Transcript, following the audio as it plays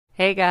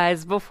Hey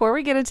guys, before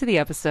we get into the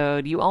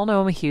episode, you all know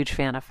I'm a huge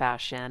fan of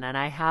fashion, and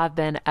I have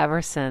been ever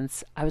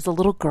since I was a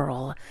little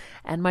girl.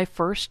 And my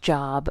first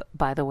job,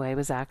 by the way,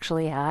 was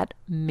actually at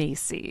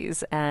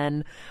Macy's.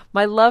 And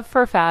my love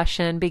for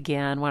fashion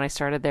began when I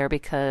started there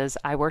because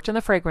I worked in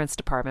the fragrance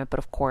department, but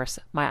of course,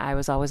 my eye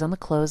was always on the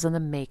clothes and the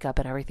makeup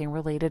and everything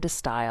related to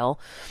style.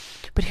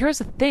 But here's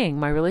the thing,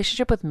 my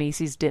relationship with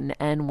Macy's didn't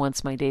end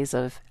once my days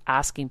of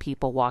asking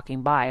people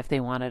walking by if they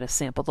wanted to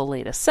sample the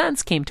latest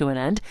scents came to an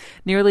end.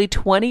 Nearly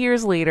 20 years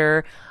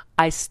later,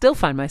 I still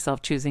find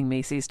myself choosing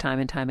Macy's time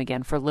and time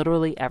again for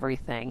literally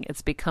everything.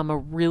 It's become a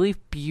really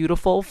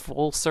beautiful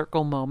full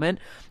circle moment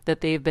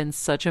that they've been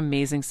such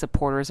amazing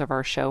supporters of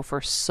our show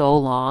for so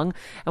long.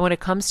 And when it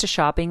comes to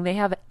shopping, they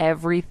have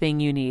everything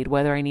you need,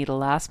 whether I need a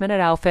last minute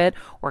outfit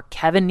or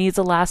Kevin needs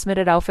a last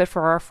minute outfit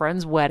for our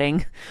friend's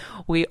wedding.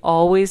 We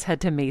always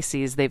head to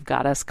Macy's. They've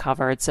got us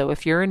covered. So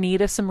if you're in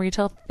need of some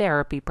retail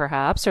therapy,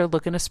 perhaps, or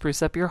looking to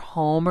spruce up your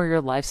home or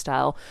your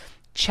lifestyle,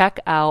 check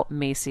out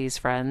Macy's,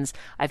 friends.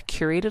 I've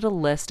curated a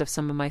list of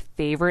some of my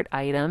favorite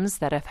items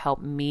that have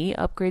helped me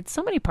upgrade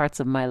so many parts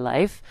of my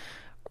life.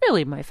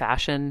 Really my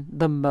fashion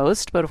the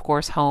most, but of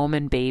course home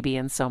and baby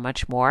and so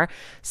much more.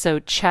 So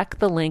check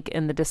the link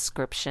in the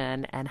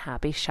description and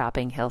happy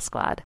shopping, Hill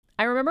Squad.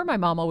 I remember my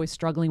mom always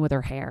struggling with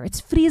her hair.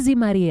 It's Frizi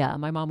Maria,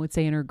 my mom would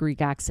say in her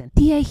Greek accent.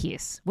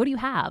 Diehis, what do you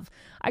have?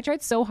 I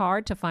tried so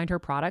hard to find her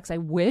products. I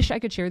wish I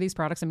could share these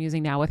products I'm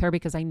using now with her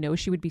because I know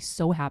she would be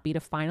so happy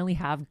to finally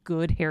have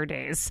good hair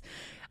days.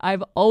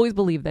 I've always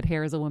believed that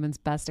hair is a woman's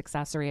best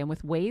accessory, and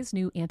with Ouai's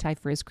new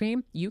anti-frizz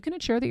cream, you can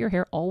ensure that your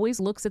hair always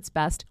looks its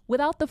best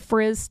without the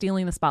frizz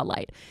stealing the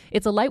spotlight.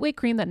 It's a lightweight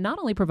cream that not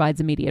only provides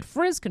immediate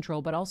frizz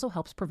control, but also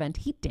helps prevent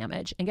heat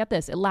damage. And get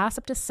this, it lasts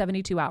up to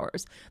 72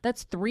 hours.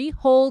 That's 3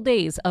 whole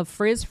days of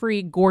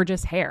frizz-free,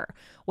 gorgeous hair.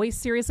 Ouai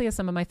seriously is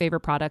some of my favorite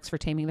products for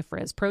taming the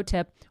frizz. Pro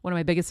tip, one of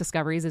my biggest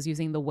discoveries is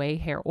using the Ouai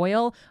hair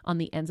oil on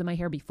the ends of my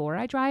hair before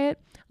I dry it.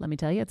 Let me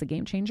tell you, it's a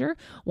game changer.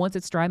 Once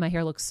it's dry, my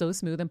hair looks so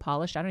smooth and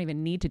polished, I don't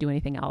even need to do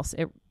anything else.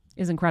 It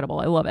is incredible.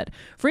 I love it.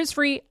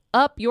 Frizz-free,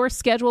 up your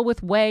schedule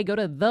with Ouai. Go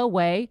to the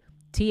Ouai,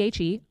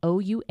 TheOuai.com,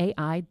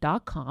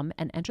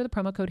 and enter the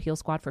promo code Heal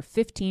Squad for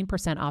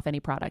 15% off any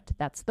product.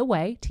 That's the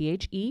Ouai,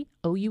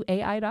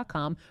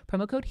 TheOuai.com,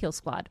 promo code Heal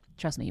Squad.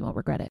 Trust me, you won't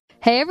regret it.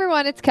 Hey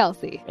everyone, it's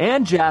Kelsey.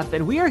 And Jeff,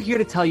 and we are here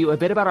to tell you a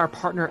bit about our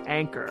partner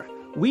Anchor.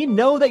 We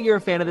know that you're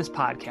a fan of this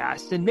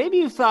podcast, and maybe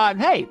you thought,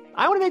 hey,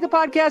 I want to make a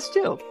podcast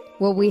too.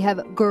 Well, we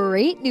have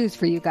great news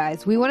for you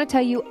guys. We want to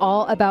tell you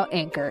all about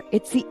Anchor.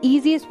 It's the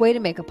easiest way to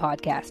make a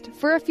podcast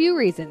for a few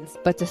reasons,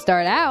 but to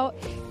start out,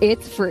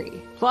 it's free.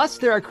 Plus,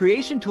 there are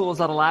creation tools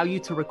that allow you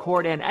to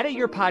record and edit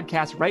your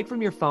podcast right from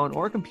your phone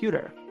or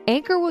computer.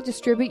 Anchor will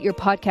distribute your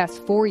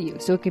podcast for you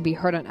so it can be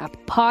heard on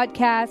Apple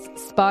Podcasts,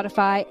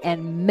 Spotify,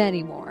 and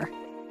many more.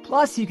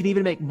 Plus, you can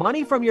even make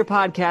money from your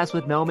podcast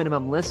with no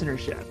minimum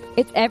listenership.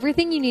 It's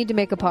everything you need to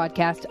make a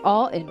podcast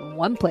all in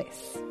one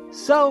place.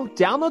 So,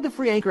 download the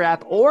free Anchor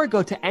app or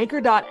go to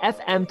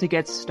anchor.fm to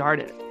get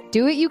started.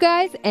 Do it, you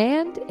guys,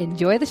 and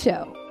enjoy the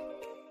show.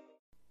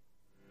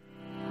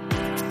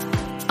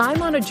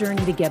 I'm on a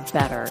journey to get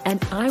better,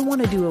 and I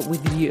want to do it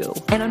with you.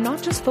 And I'm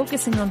not just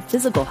focusing on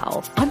physical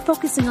health. I'm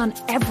focusing on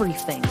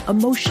everything: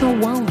 emotional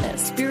wellness,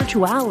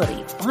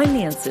 spirituality,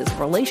 finances,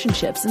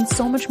 relationships, and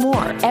so much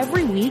more.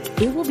 Every week,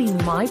 it will be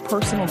my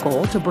personal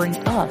goal to bring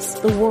us,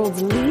 the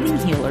world's leading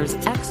healers,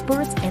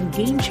 experts, and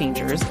game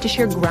changers, to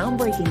share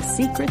groundbreaking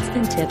secrets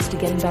and tips to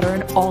getting better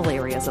in all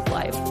areas of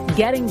life.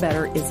 Getting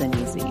better isn't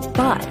easy,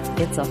 but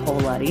it's a whole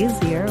lot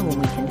easier when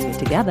we can do it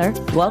together.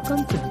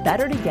 Welcome to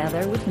Better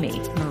Together with me,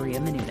 Maria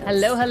Menounos.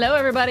 Hello,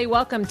 everybody.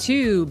 Welcome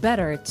to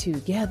Better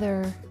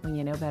Together. When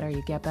you know better,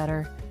 you get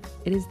better.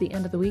 It is the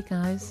end of the week,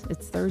 guys.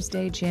 It's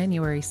Thursday,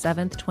 January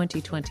 7th,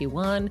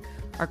 2021.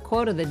 Our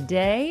quote of the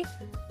day: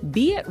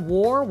 be at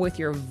war with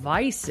your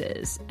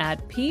vices,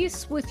 at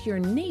peace with your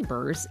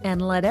neighbors,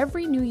 and let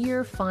every new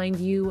year find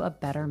you a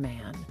better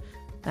man.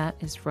 That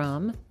is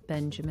from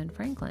Benjamin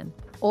Franklin.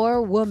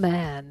 Or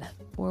woman.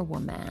 Or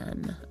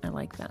woman. I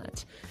like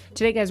that.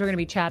 Today, guys, we're going to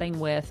be chatting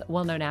with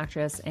well-known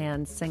actress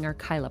and singer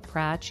Kyla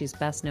Pratt. She's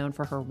best known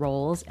for her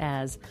roles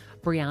as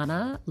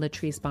Brianna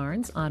Latrice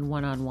Barnes on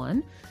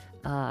One-on-One,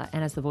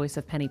 and as the voice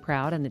of Penny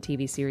Proud in the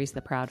TV series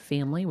The Proud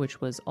Family,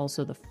 which was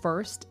also the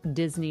first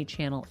Disney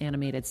Channel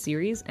animated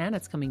series, and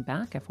it's coming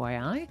back,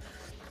 FYI.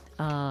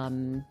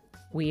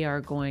 We are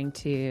going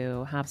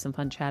to have some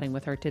fun chatting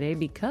with her today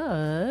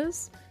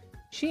because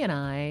she and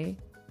I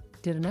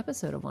did an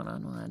episode of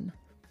One-on-One.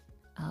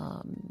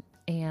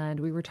 And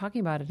we were talking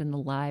about it in the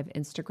live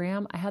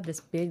Instagram. I had this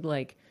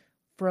big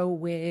fro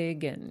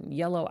wig and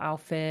yellow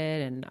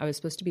outfit, and I was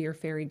supposed to be her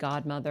fairy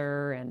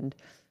godmother, and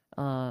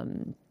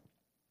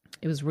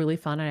it was really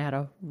fun. I had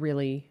a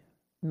really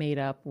made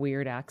up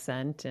weird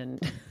accent. And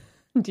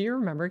do you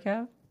remember,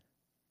 Kev?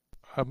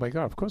 Oh my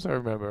God, of course I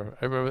remember.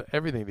 I remember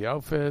everything, the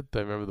outfit, I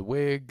remember the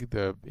wig,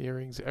 the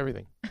earrings,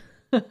 everything.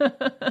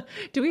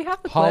 Do we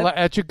have the Holla clip?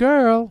 at your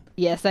girl.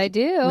 Yes, I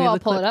do. I'll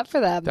pull it up for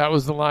them. That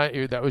was the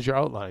line. That was your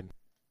outline.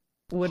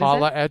 What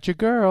Holla is it? at your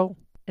girl.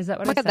 Is that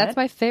what Oh my I God, said? that's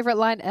my favorite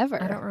line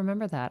ever. I don't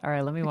remember that. All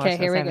right, let me watch Okay, this.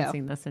 here we I haven't go.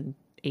 seen this in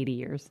 80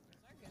 years.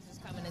 Is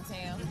coming to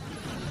town.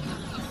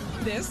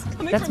 This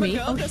coming That's from me? a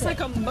girl Oh, that's shit. like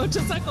a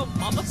motorcycle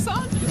mama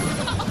son?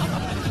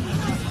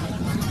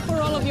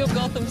 For all of your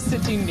Gotham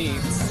City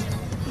needs.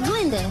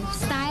 Glinda,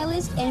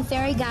 stylist and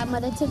fairy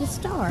godmother to the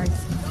stars.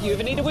 You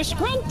ever need a wish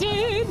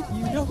granted?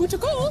 You know who to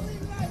call.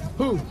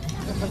 Who?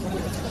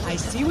 I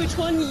see which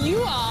one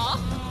you are.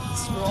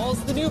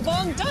 Sprawls the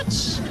newborn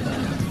Dutch.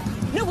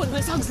 No one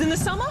wears hugs in the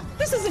summer.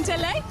 This isn't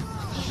LA.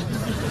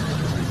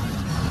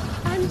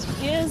 And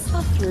here's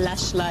a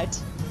flashlight,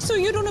 so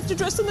you don't have to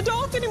dress in the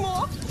dark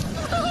anymore.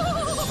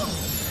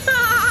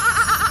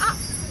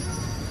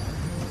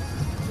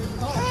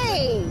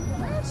 Hey,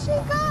 where'd she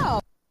go?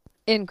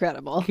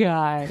 Incredible.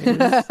 Guys,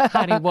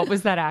 honey, what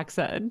was that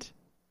accent?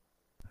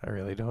 I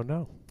really don't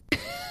know.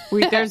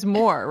 Wait, there's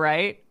more,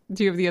 right?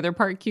 Do you have the other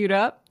part queued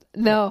up?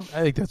 No.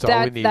 I think that's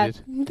all we needed.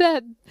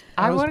 That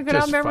I was want to go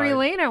down just memory fine.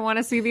 lane. I want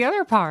to see the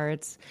other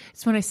parts.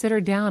 It's when I sit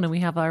her down and we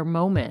have our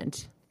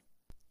moment.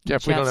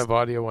 Jeff, we don't Jeff's- have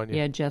audio on you.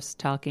 Yeah, Jeff's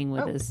talking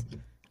with his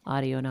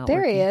audio not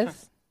there he working.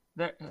 is.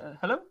 There,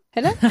 hello?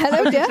 Hello,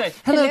 hello,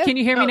 Jeff. Hello, can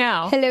you hear me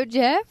now? Hello,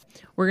 Jeff.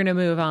 We're going to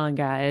move on,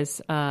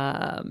 guys,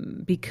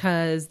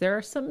 because there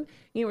are some,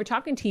 we're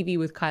talking TV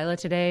with Kyla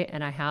today,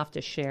 and I have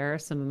to share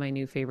some of my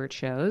new favorite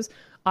shows.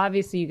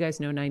 Obviously, you guys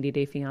know 90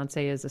 Day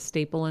Fiancé is a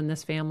staple in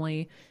this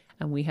family,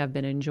 and we have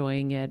been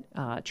enjoying it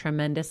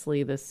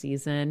tremendously this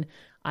season.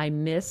 I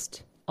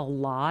missed a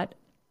lot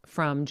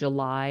from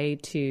July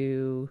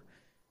to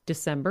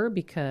December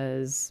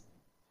because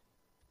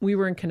we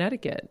were in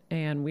Connecticut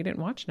and we didn't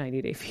watch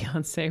 90 Day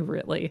Fiancé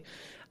really.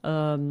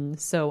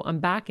 So I'm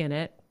back in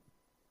it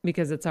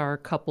because it's our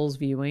couples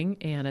viewing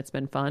and it's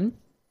been fun.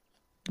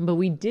 But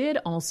we did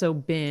also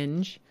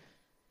binge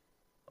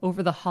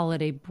over the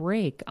holiday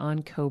break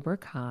on Cobra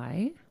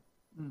Kai.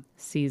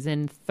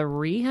 Season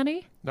 3,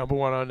 honey? Number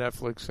one on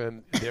Netflix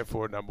and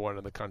therefore number one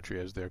in the country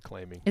as they're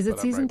claiming. Is it But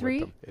I'm season right with 3?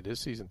 them. It is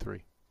season 3.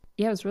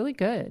 Yeah, it was really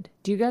good.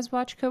 Do you guys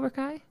watch Cobra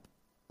Kai?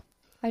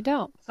 I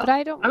don't, but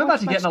I don't. I'm about watch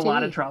to get in a much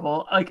lot TV. of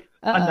trouble, like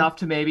Uh-oh. enough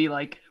to maybe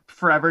like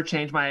forever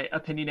change my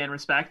opinion and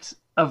respect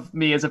of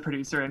me as a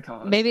producer and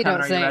co-host. Maybe Kevin,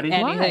 don't are you say ready?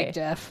 anything, Why?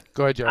 Jeff.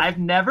 Go ahead, Jeff. I've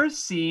never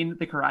seen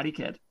The Karate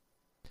Kid.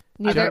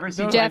 Neither, never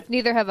seen Jeff. it.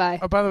 Neither have I.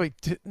 Oh, by the way,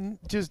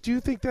 just do you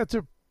think that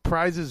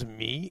surprises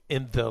me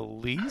in the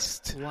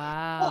least?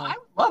 Wow. Well, I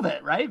love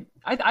it, right?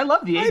 I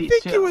love the 80s I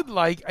think too. you would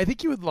like. I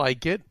think you would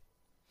like it.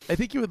 I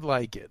think you would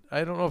like it.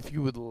 I don't know if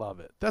you would love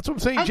it. That's what I'm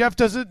saying. Jeff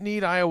doesn't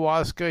need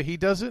ayahuasca. He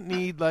doesn't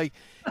need like.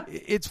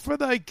 It's for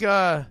like.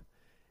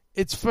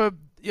 It's for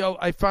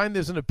I find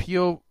there's an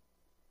appeal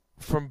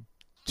from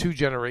two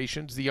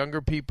generations. The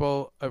younger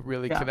people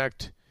really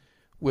connect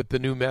with the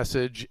new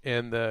message,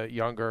 and the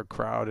younger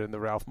crowd and the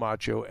Ralph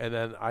Macchio. And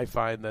then I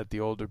find that the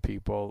older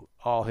people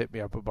all hit me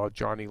up about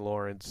Johnny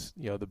Lawrence,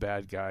 the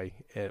bad guy,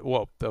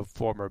 the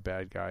former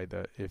bad guy.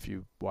 If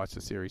you watch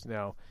the series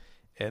now,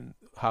 and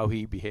how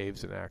he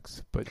behaves and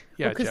acts. But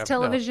yeah, because Jeff,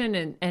 television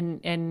and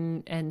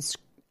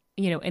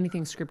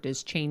anything scripted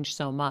has changed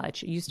so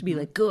much. It used to be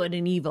like good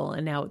and evil,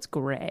 and now it's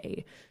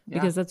gray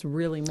because that's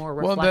really more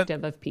Well,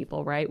 reflective of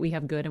people, right? We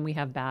have good and we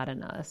have bad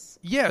in us.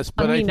 Yes,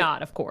 but I mean, think-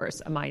 not of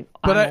course. I'm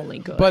But only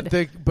good. But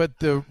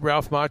the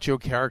Ralph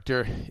Macchio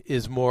character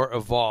is more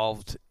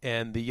evolved,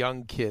 and the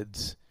young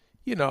kids,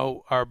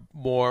 are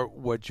more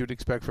what you'd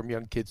expect from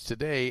young kids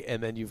today.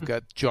 And then you've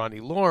got Johnny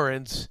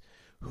Lawrence,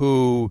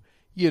 who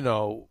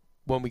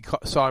when we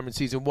saw him in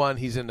season 1,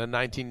 he's in the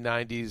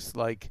 1990s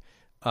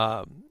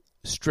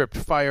stripped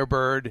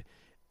Firebird.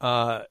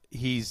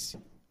 He's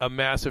a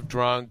massive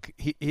drunk.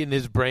 In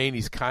his brain,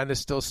 he's kind of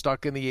still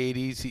stuck in the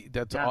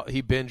 80s.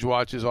 He binge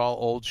watches all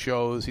old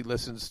shows. He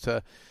listens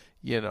to,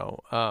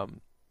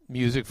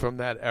 music from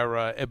that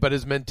era. But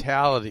his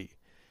mentality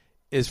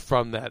is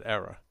from that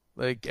era.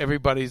 Like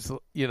everybody's,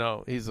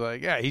 he's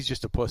like, yeah, he's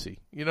just a pussy.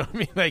 You know what I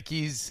mean? Like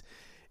he's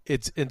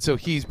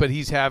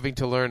having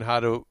to learn how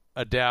to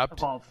adapt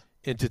Evolve.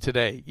 into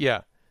today.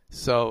 Yeah.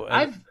 So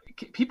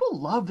people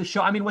love the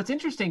show. I mean, what's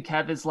interesting,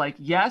 Kev, is like,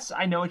 yes,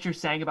 I know what you're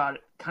saying about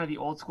kind of the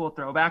old school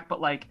throwback, but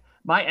like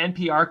my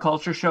NPR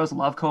culture shows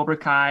love Cobra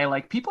Kai.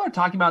 Like people are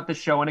talking about the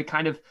show in a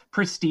kind of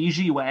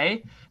prestige-y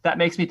way that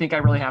makes me think I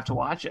really have to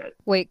watch it.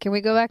 Wait, can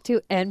we go back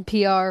to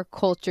NPR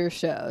culture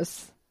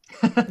shows?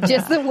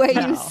 Just the way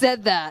you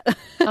said that.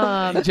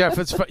 Jeff,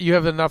 you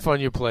have enough on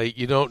your plate.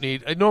 You don't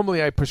need.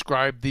 Normally, I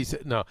prescribe these.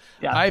 No,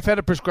 I've had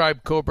to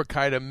prescribe Cobra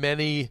Kai to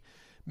many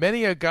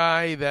a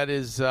guy that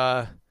is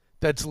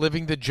that's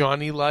living the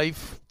Johnny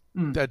life.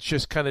 That's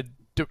just kind of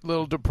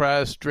little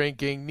depressed,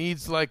 drinking,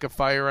 needs like a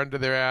fire under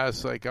their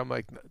ass. Like I'm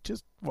like,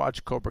 just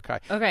watch Cobra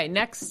Kai. Okay,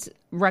 next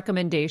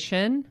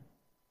recommendation,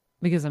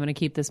 because I'm going to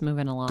keep this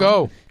moving along.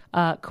 Go.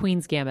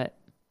 Queen's Gambit.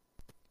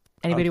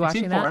 Anybody I've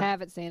watching seen that? four. I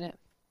haven't seen it.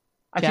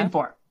 I've Jeff? seen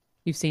 4.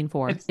 You've seen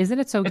 4. It's- Isn't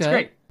it so good? It's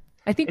great.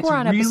 I think It's we're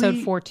on episode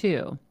really- 4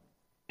 too.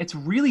 It's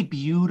really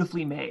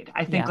beautifully made.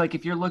 I think Yeah. like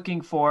if you're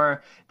looking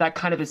for that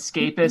kind of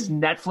escapist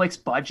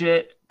Netflix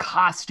budget,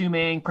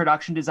 costuming,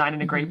 production design,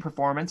 and a great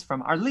performance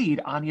from our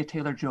lead, Anya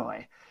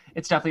Taylor-Joy,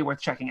 it's definitely worth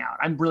checking out.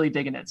 I'm really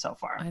digging it so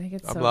far. I think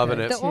it's I'm so loving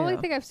good, it. The too. only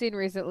thing I've seen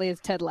recently is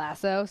Ted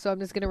Lasso, so I'm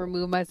just going to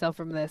remove myself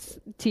from this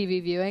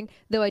TV viewing,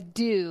 though I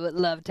do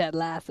love Ted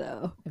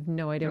Lasso. I have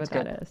no idea That's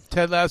what good. that is.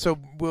 Ted Lasso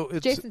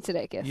it's Jason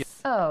Sudeikis.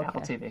 Oh, okay.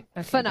 Apple TV. Okay, got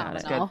it.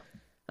 Phenomenal.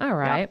 All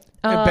right.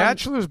 and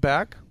Bachelor's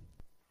back.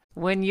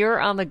 When you're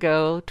on the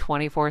go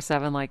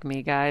 24/7 like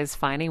me, guys,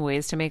 finding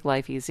ways to make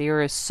life easier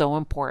is so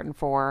important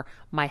for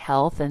my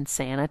health and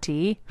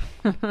sanity.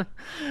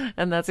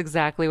 And that's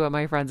exactly what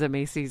my friends at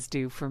Macy's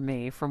do for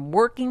me. From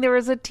working there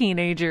as a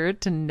teenager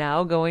to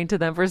now going to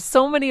them for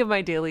so many of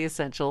my daily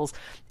essentials,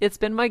 it's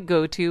been my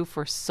go-to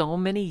for so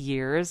many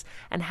years.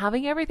 And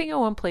having everything in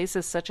one place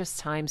is such a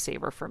time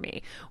saver for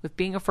me. With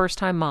being a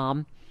first-time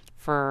mom,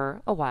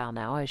 for a while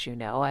now, as you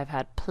know, I've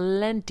had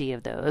plenty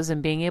of those,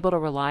 and being able to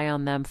rely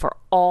on them for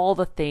all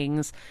the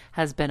things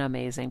has been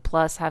amazing.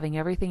 Plus, having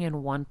everything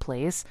in one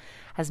place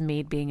has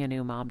made being a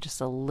new mom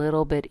just a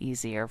little bit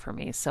easier for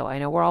me. So I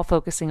know we're all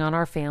focusing on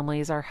our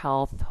families, our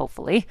health,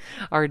 hopefully,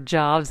 our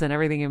jobs, and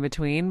everything in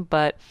between,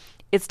 but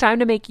it's time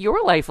to make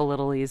your life a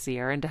little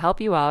easier. And to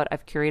help you out,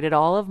 I've curated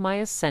all of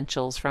my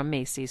essentials from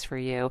Macy's for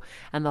you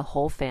and the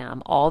whole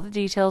fam. All the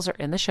details are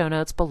in the show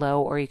notes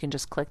below, or you can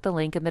just click the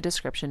link in the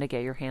description to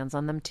get your hands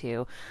on them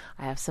too.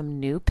 I have some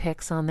new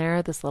picks on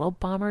there. This little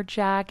bomber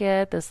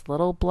jacket, this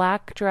little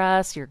black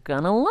dress. You're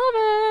gonna love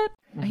it.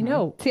 I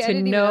know. See, I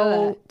didn't even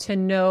know that. To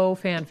no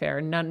fanfare.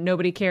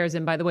 Nobody cares.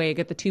 And by the way, you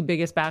get the two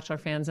biggest Bachelor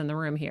fans in the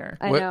room here.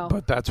 I know.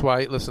 But that's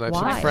why. Listen, I've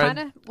Why? seen friend.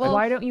 Kinda, well,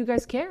 Why don't you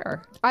guys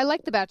care? I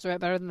like The Bachelorette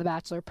better than The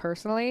Bachelor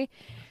personally.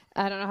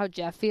 I don't know how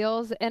Jeff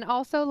feels. And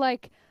also,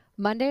 like,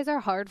 Mondays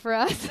are hard for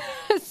us.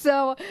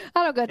 So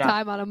I don't got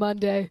time on a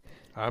Monday,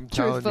 I'm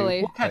telling truthfully.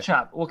 you. We'll catch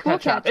up. We'll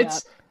catch up. catch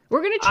It's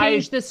We're going to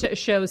change this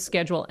show's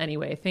schedule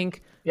anyway. I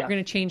think Yeah. we're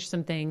going to change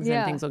some things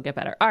Yeah. and things will get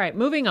better. All right,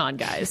 moving on,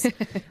 guys.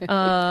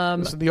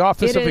 Listen, the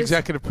Office it of is-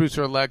 Executive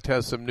Producer-elect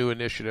has some new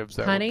initiatives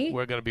that Honey,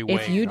 we're going to be weighing.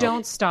 if you out.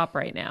 don't stop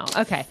right now.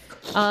 Okay.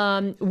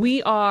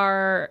 We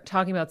are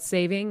talking about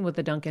saving with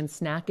the Dunkin'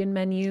 Snackin'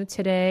 menu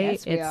today.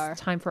 Yes, we it's are.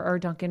 time for our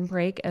Dunkin'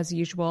 break as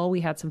usual.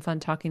 We had some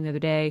fun talking the other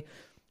day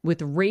with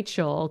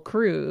Rachel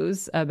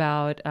Cruz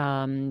about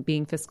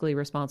being fiscally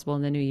responsible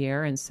in the new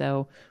year. And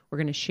so we're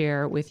going to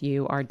share with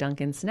you our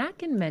Dunkin'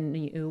 Snackin'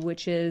 menu,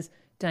 which is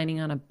dining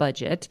on a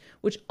budget,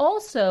 which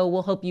also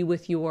will help you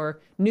with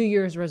your New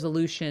Year's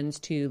resolutions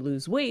to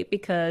lose weight,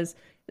 because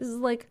this is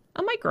like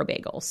a micro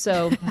bagel.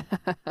 So,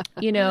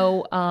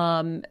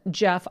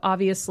 Jeff,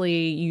 obviously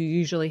you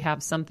usually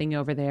have something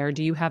over there.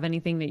 Do you have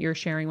anything that you're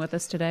sharing with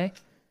us today?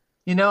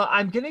 You know,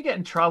 I'm going to get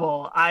in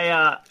trouble.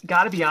 I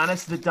got to be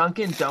honest, the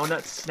Dunkin'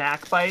 Donuts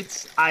snack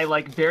bites, I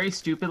like very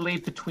stupidly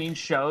between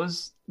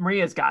shows,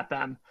 Maria's got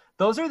them.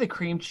 Those are the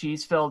cream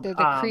cheese filled They're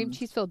the cream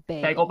cheese filled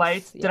bagel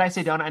bites. Yes. Did I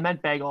say donut? I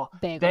meant bagel.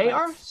 Bagel they bites.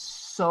 are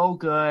so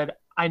good.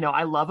 I know.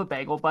 I love a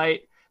bagel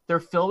bite. They're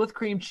filled with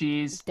cream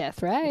cheese.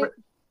 That's right.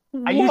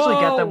 I usually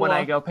get them when Whoa.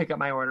 I go pick up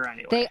my order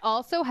anyway. They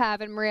also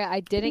have, and Maria, I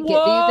didn't get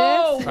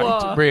Whoa. you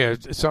this. Maria,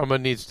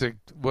 someone needs to.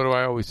 What do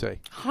I always say?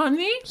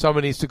 Honey,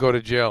 Someone needs to go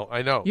to jail.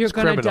 I know. you're it's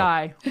going to criminal.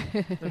 die.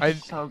 They're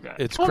so good.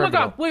 It's Oh my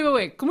criminal. God.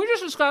 Wait. Can we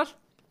just discuss?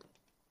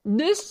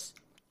 This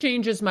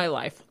changes my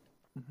life.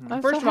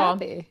 I'm First so of all,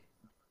 happy.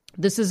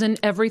 This is an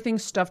everything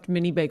stuffed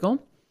mini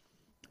bagel.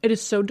 It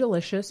is so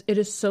delicious. It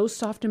is so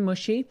soft and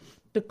mushy.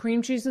 The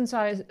cream cheese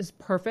inside is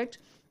perfect.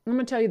 I'm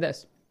going to tell you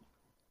this.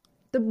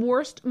 The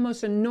worst,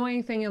 most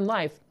annoying thing in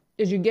life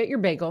is you get your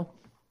bagel,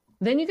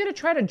 then you got to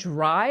try to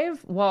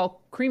drive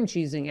while cream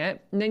cheesing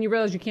it, and then you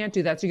realize you can't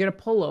do that, so you get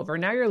to pull over.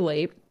 Now you're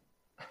late.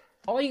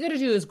 All you got to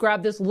do is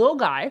grab this little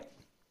guy,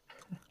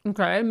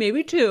 okay,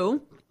 maybe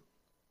two,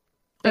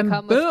 They and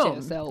come boom.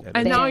 with two, so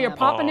And now you're bam.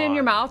 popping it in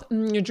your mouth,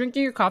 and you're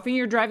drinking your coffee, and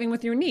you're driving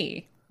with your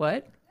knee.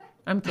 What?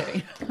 I'm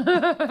kidding.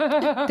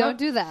 Don't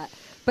do that.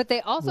 But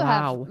they also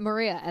Wow. have,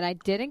 Maria, and I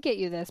didn't get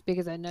you this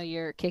because I know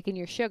you're kicking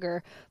your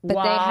sugar, but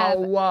wow. they have,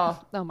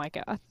 oh my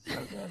God.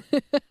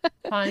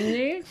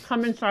 Honey,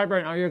 come inside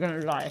right now. You're going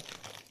to die.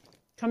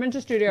 Come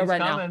into studio He's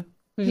right coming.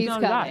 now. He's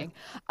gonna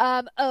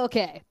coming.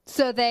 Okay.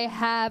 So they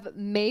have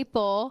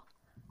maple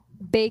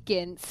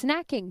bacon,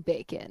 snacking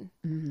bacon,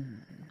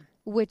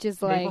 which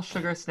is Maple like,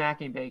 sugar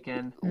snacking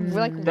bacon. we're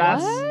like,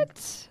 That's-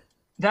 what?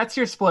 That's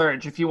your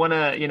splurge if you want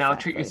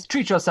to,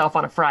 treat yourself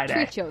on a Friday.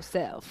 Treat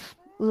yourself.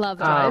 Love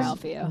that,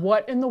 Philadelphia.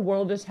 What in the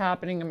world is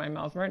happening in my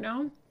mouth right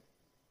now?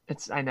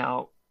 I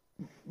know.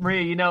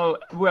 Maria,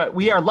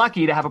 we are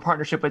lucky to have a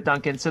partnership with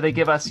Dunkin', so they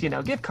give us,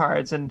 gift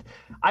cards. And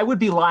I would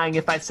be lying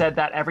if I said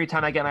that every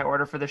time I get my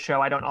order for the show,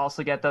 I don't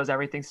also get those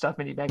everything stuffed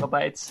mini bagel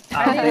bites.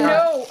 I didn't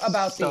know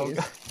about so these.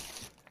 good.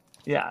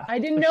 Yeah. I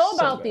didn't they're know so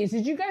about good. these.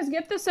 Did you guys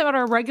get this at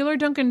our regular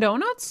Dunkin'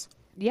 Donuts?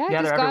 Yeah,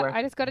 Yeah, they're everywhere.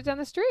 I just got it down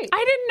the street.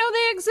 I didn't know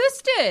they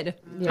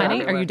existed. They're Honey,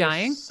 are everywhere. you They're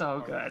dying?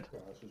 So good.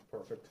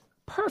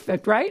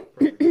 Perfect, right?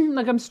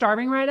 Like I'm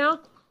starving right now?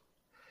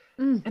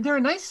 And they're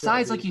a nice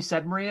size, like you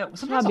said, Maria.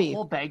 Sometimes Chubby. a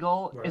whole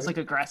bagel is like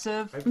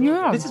aggressive.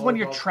 Yeah. This is when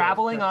you're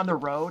traveling on the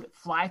road,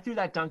 fly through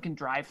that Dunkin'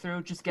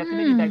 drive-thru, just get the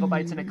mini bagel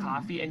bites and a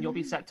coffee, and you'll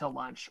be set till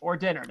lunch or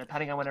dinner,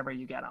 depending on whenever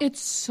you get them. It's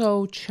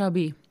so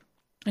chubby.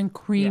 and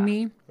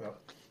creamy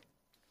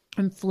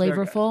and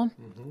flavorful.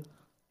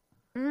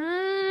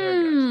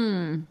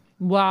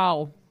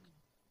 Wow.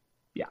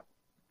 Yeah.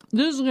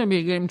 This is going to be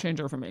a game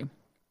changer for me.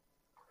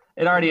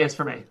 It already is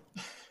for me.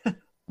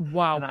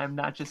 Wow. And I'm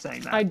not just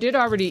saying that. I did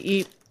already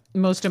eat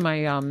most of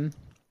my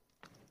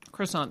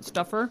croissant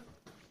stuffer.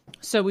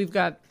 So we've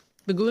got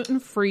the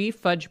gluten-free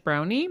fudge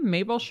brownie,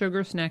 maple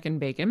sugar snack and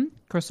bacon,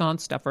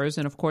 croissant stuffers,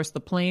 and of course the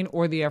plain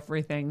or the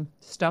everything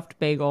stuffed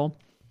bagel.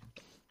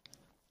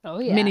 Oh,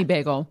 yeah. Mini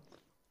bagel.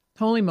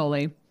 Holy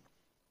moly.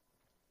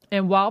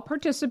 And while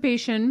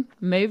participation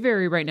may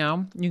vary right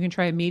now, you can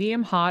try a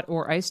medium hot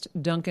or iced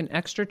Dunkin'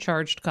 extra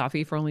charged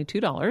coffee for only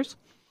 $2.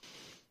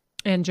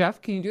 And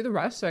Jeff, can you do the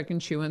rest so I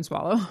can chew and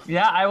swallow?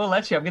 Yeah, I will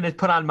let you. I'm going to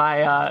put on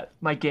my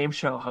my game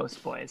show host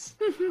voice.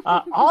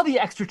 All the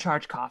extra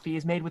charge coffee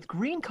is made with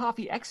green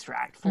coffee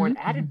extract for an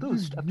added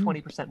boost of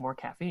 20% more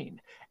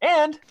caffeine.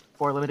 And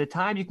for a limited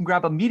time, you can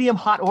grab a medium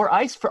hot or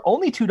iced for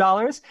only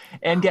 $2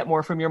 and get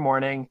more from your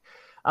morning.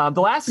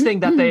 The last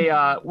thing that they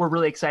were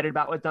really excited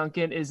about with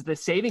Dunkin' is the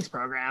savings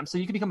program. So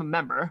you can become a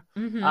member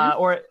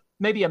or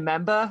maybe a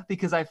member,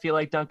 because I feel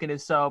like Dunkin'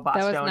 is so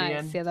Bostonian. That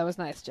was nice. Yeah, that was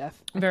nice,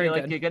 Jeff. Very I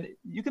feel good. like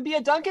you can be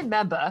a Dunkin'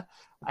 member.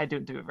 I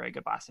don't do a very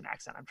good Boston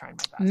accent. I'm trying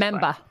my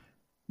best.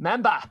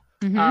 Member.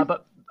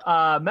 But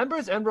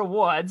members earn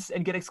rewards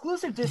and get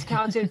exclusive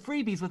discounts and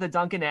freebies with a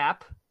Dunkin'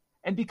 app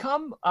and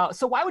become.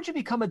 So why would you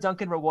become a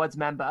Dunkin' Rewards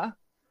member?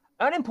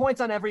 Earning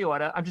points on every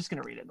order. I'm just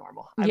going to read it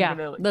normal.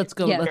 Let's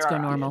go. Let's go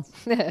normal.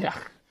 Yeah.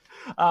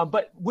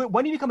 But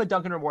when you become a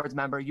Dunkin' Rewards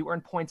member, you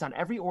earn points on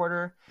every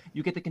order.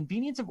 You get the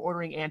convenience of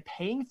ordering and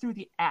paying through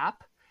the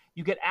app.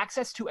 You get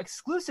access to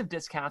exclusive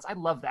discounts. I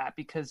love that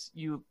because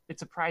it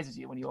surprises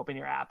you when you open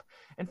your app.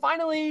 And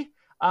finally,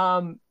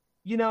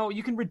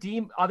 you can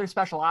redeem other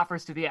special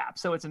offers through the app.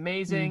 So it's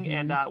amazing.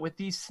 And with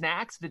these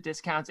snacks, the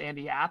discounts, and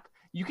the app,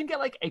 you can get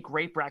like a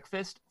great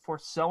breakfast for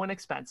so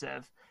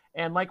inexpensive.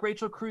 And like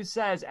Rachel Cruz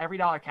says, every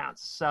dollar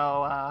counts.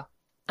 So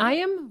I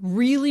am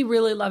really,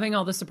 really loving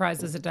all the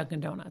surprises at Dunkin'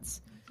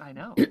 Donuts. I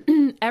know.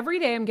 Every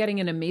day I'm getting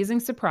an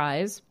amazing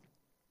surprise.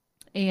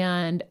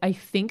 And I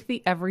think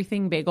the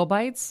everything bagel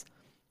bites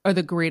are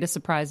the greatest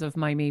surprise of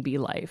my maybe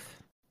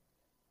life.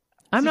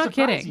 I'm not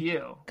kidding.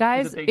 You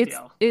guys,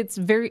 deal. it's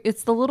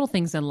the little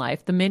things in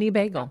life, the mini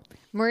bagel.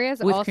 Maria's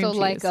with also cream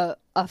like cheese.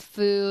 a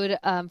food,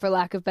 for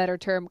lack of better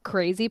term,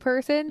 crazy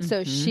person.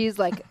 So she's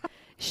like,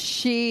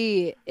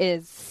 she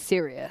is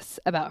serious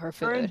about her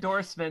food. Her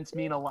endorsements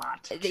mean a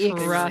lot.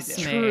 Trust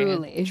me.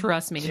 Truly.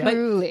 Trust me.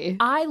 Truly.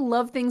 But I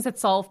love things that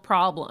solve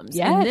problems.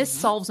 Yes. And this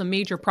solves a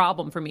major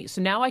problem for me.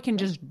 So now I can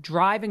just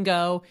drive and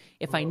go.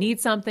 If I need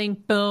something,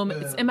 boom,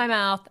 it's in my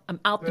mouth. I'm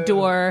out the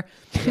door.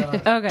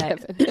 Okay.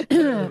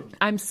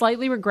 I'm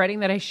slightly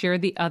regretting that I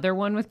shared the other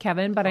one with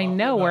Kevin, but I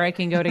know where I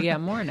can go to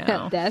get more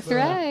now. That's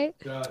right.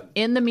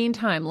 In the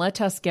meantime, let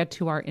us get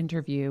to our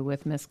interview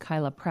with Miss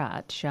Kyla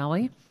Pratt, shall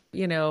we?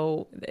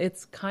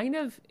 It's going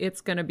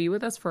to be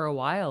with us for a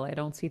while. I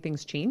don't see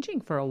things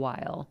changing for a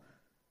while.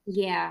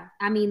 Yeah.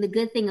 I mean, the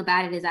good thing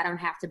about it is I don't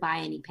have to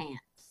buy any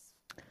pants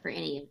for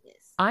any of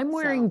this. I'm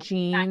wearing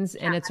jeans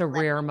and it's a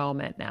rare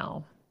moment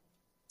now.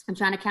 I'm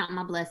trying to count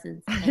my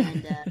blessings.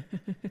 And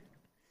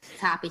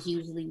top is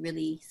usually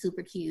really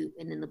super cute.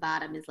 And then the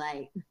bottom is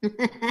like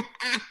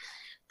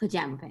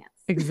pajama pants.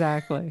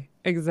 Exactly.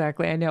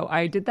 I know.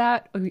 I did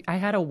that. I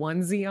had a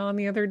onesie on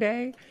the other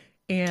day.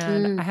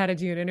 And I had to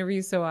do an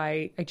interview, so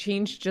I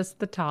changed just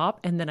the top,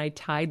 and then I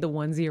tied the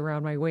onesie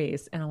around my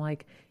waist. And I'm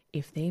like,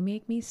 if they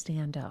make me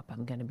stand up,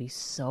 I'm going to be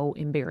so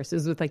embarrassed. It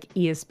was with like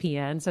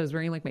ESPN, so I was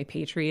wearing like my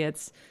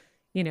Patriots,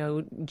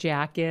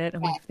 jacket.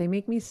 I'm like, if they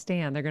make me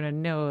stand, they're going to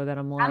know that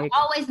I'm like... I'm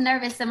always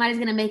nervous somebody's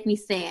going to make me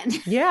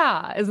stand.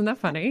 Yeah, isn't that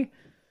funny?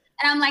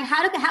 And I'm like,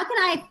 how can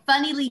I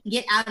funnily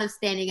get out of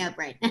standing up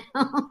right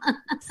now?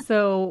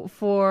 So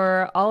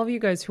for all of you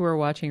guys who are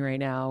watching right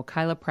now,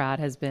 Kyla Pratt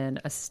has been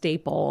a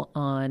staple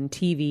on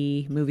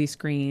TV, movie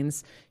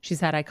screens. She's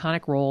had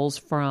iconic roles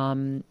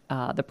from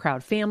The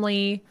Proud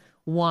Family,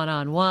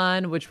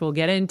 One-on-One, which we'll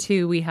get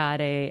into. We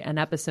had an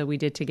episode we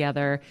did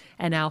together,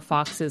 and now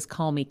Fox's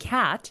Call Me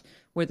Kat,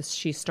 where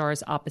she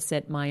stars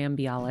opposite Mayim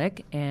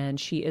Bialik. And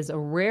she is a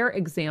rare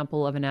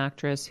example of an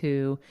actress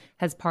who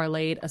has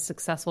parlayed a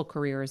successful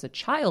career as a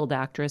child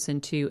actress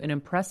into an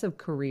impressive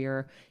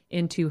career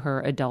into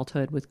her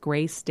adulthood with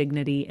grace,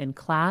 dignity, and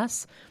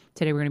class.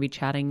 Today, we're going to be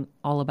chatting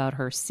all about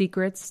her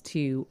secrets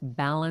to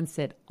balance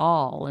it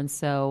all. And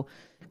so,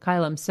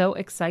 Kyla, I'm so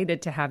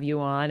excited to have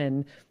you on.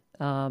 And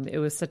it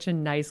was such a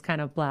nice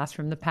kind of blast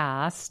from the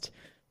past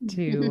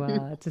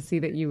to see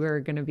that you were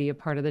going to be a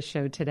part of the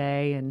show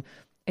today. And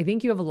I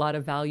think you have a lot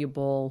of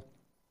valuable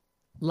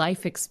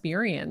life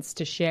experience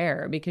to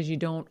share because you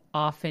don't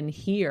often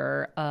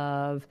hear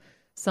of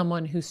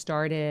someone who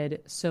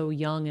started so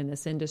young in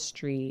this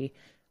industry,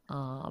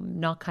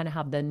 not kind of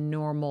have the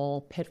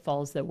normal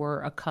pitfalls that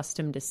we're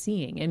accustomed to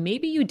seeing. And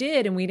maybe you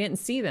did and we didn't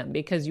see them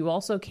because you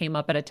also came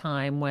up at a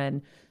time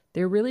when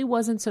there really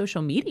wasn't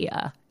social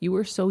media. You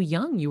were so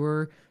young. You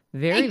were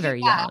very,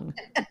 very young.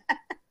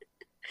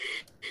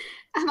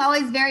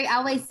 I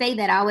always say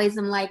that.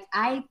 I'm like,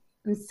 I'm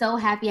so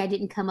happy I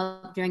didn't come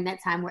up during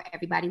that time where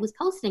everybody was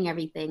posting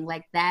everything.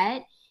 Like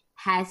that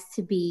has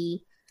to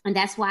be, and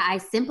that's why I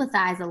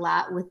sympathize a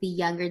lot with the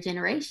younger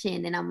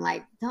generation. And I'm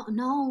like,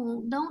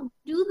 don't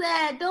do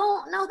that.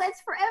 No,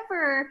 that's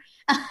forever.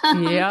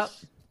 Yep.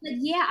 But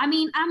yeah, I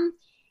mean,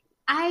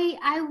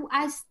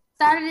 I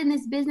started in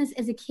this business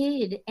as a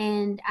kid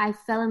and I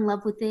fell in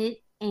love with it.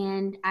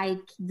 And I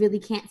really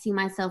can't see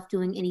myself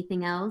doing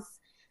anything else.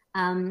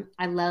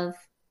 I love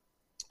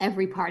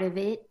every part of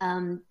it,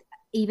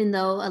 even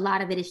though a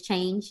lot of it has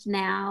changed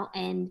now.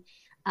 And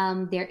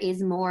there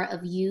is more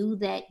of you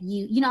that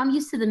I'm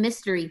used to the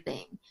mystery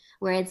thing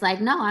where it's like,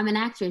 no, I'm an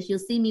actress. You'll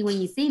see me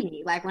when you see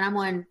me. Like when I'm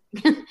on,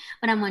 when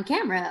I'm on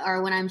camera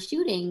or when I'm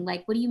shooting,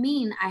 like, what do you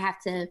mean I have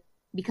to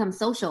become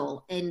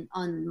social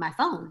on my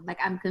phone? Like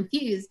I'm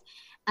confused.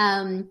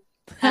 But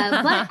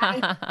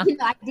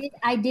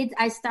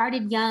I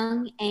started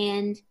young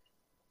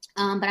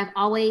but I've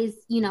always,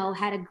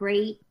 had a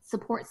great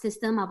support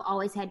system. I've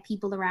always had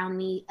people around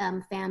me,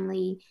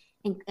 family,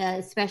 and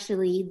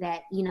especially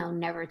that,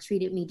 never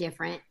treated me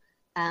different.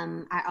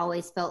 I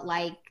always felt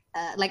like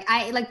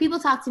people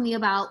talk to me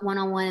about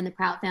one-on-one in the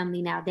Proud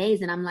Family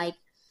nowadays. And I'm like,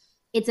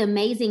 it's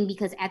amazing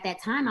because at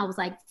that time I was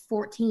like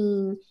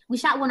 14. We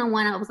shot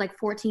one-on-one. I was like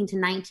 14 to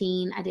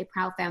 19. I did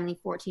Proud Family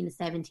 14 to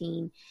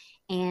 17.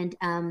 And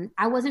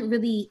I wasn't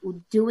really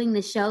doing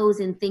the shows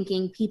and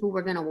thinking people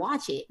were going to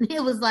watch it.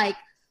 It was like,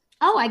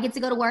 oh, I get to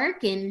go to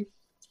work and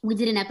we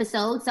did an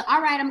episode. So,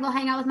 all right, I'm going to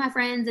hang out with my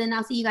friends and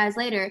I'll see you guys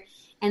later.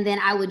 And then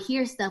I would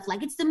hear stuff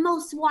like, it's the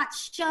most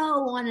watched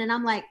show on. And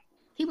I'm like,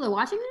 people are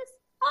watching this?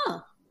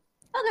 Oh,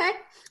 okay.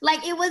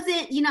 Like it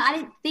wasn't, I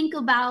didn't think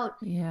about.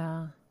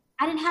 Yeah.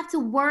 I didn't have to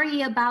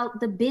worry about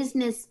the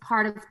business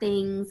part of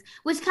things,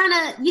 which kind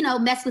of,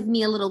 messed with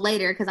me a little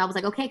later because I was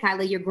like, okay,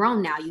 Kyla, you're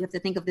grown now. You have to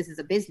think of this as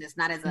a business,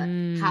 not as a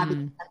hobby,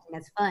 something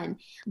that's fun.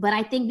 But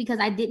I think because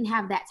I didn't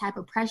have that type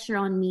of pressure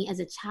on me as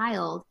a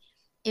child,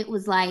 it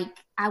was like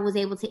I was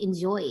able to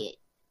enjoy it,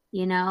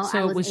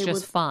 So it was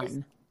just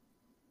fun.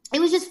 It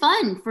was just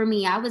fun for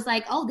me. I was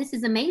like, oh, this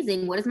is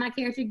amazing. What does my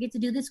character get to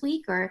do this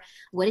week? Or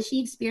what is she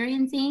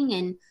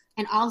experiencing?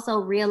 And also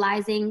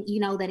realizing,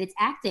 that it's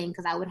acting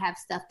because I would have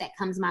stuff that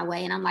comes my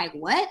way. And I'm like,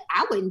 what?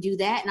 I wouldn't do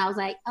that. And I was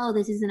like, oh,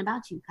 this isn't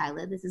about you,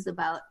 Kyla. This is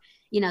about,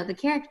 the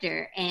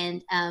character.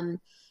 And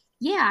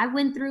I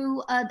went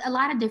through a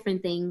lot of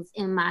different things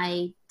in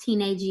my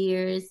teenage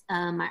years,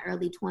 my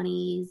early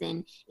 20s,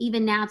 and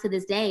even now to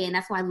this day. And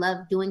that's why I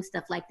love doing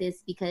stuff like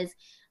this because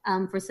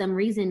for some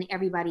reason,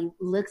 everybody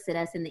looks at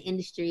us in the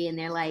industry and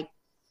they're like,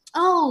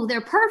 oh,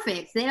 they're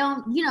perfect. They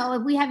don't,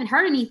 if we haven't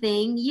heard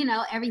anything,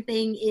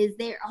 everything is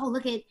there. Oh,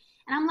 look at, and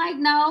I'm like,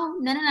 no.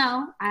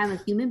 I'm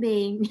a human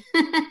being.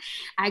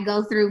 I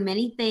go through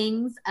many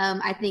things.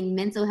 I think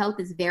mental health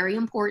is very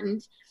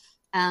important.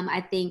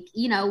 I think,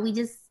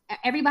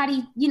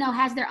 everybody,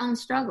 has their own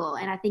struggle.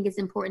 And I think it's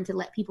important to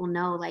let people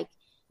know, like,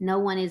 no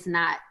one is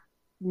not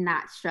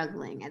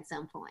struggling at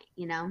some point,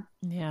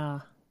 Yeah.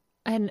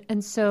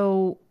 And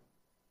so,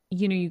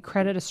 you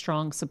credit a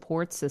strong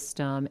support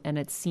system, and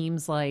it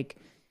seems like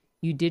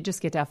you did just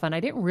get to have fun.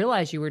 I didn't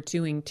realize you were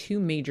doing 2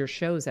 major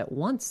shows at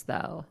once,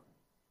 though.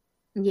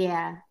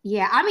 Yeah.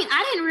 I mean,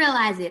 I didn't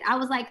realize it. I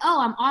was like, oh,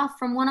 I'm off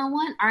from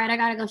one-on-one. All right, I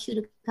got to go shoot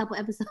a couple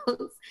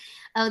episodes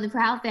of The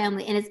Proud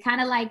Family. And it's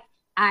kind of like,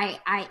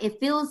 it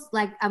feels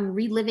like I'm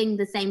reliving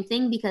the same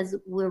thing because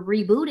we're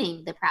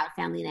rebooting The Proud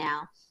Family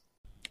now.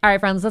 All right,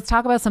 friends, let's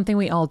talk about something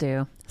we all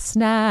do.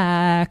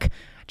 Snack.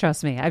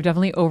 Trust me, I've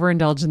definitely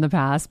overindulged in the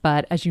past,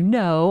 but as you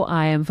know,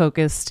 I am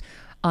focused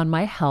on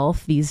my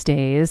health these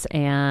days,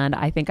 and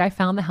I think I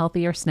found the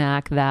healthier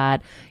snack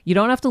that you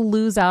don't have to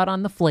lose out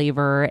on the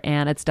flavor,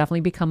 and it's definitely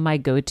become my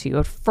go-to.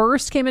 It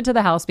first came into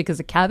the house because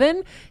of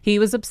Kevin. He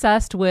was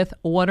obsessed with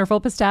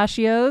Wonderful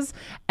Pistachios,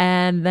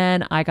 and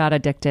then I got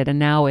addicted, and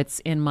now it's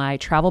in my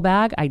travel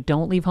bag. I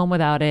don't leave home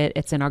without it.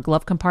 It's in our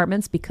glove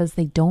compartments because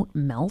they don't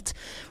melt.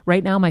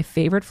 Right now, my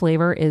favorite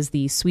flavor is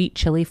the sweet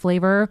chili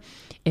flavor.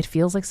 It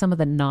feels like some of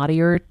the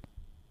naughtier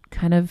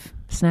kind of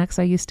snacks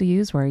I used to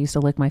use where I used to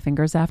lick my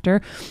fingers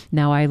after.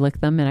 Now I lick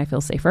them and I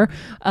feel safer.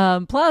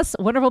 Plus,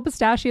 Wonderful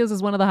Pistachios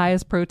is one of the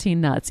highest protein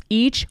nuts.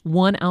 Each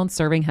 1 ounce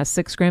serving has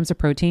 6 grams of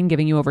protein,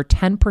 giving you over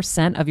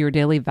 10% of your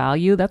daily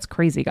value. That's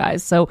crazy,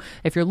 guys. So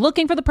if you're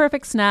looking for the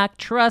perfect snack,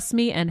 trust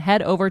me and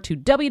head over to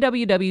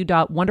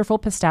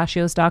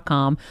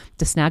www.wonderfulpistachios.com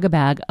to snag a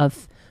bag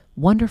of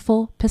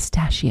Wonderful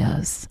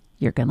Pistachios.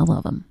 You're going to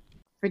love them.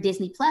 For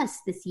Disney Plus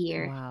this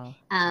year. Wow.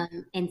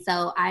 And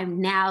so I'm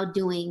now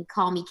doing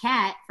Call Me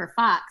Kat for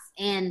Fox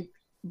and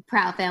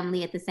Proud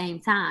Family at the same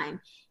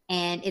time.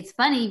 And it's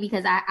funny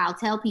because I'll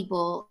tell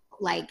people,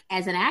 like,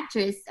 as an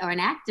actress or an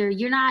actor,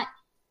 you're not,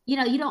 you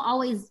don't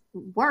always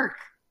work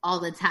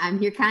all the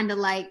time. You're kind of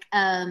like,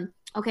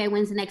 okay,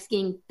 when's the next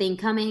thing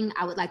coming?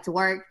 I would like to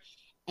work.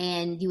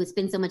 And you would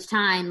spend so much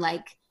time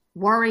like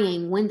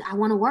worrying when I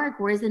want to work,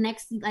 where's the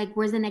next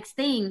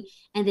thing?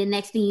 And then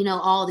next thing you know,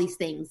 all these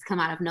things come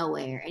out of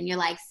nowhere and you're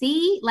like,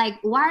 see,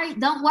 like,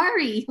 don't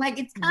worry, like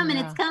it's coming.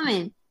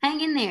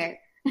 Hang in there.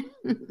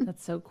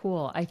 That's so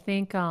cool. I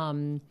think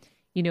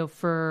you know,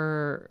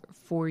 for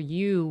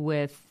you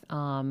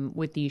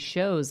with these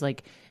shows,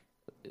 like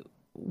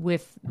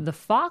with the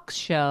Fox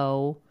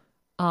show,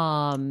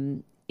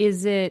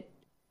 is it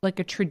like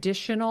a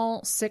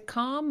traditional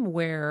sitcom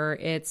where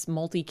it's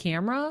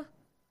multi-camera?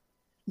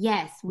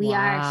 Yes, we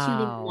are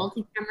shooting a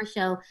multi-camera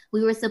show.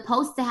 We were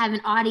supposed to have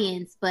an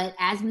audience, but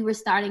as we were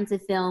starting to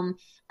film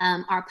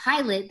our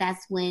pilot,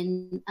 that's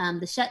when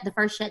the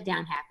first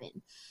shutdown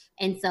happened.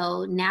 And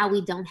so now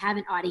we don't have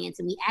an audience,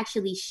 and we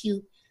actually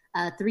shoot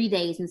 3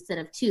 days instead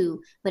of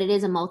 2, but it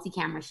is a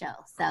multi-camera show.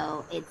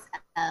 So it's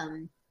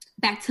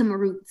back to my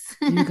roots.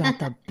 You got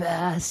the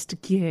best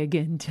gig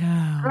in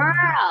town.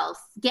 Girl,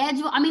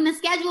 schedule. I mean, the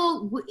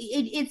schedule,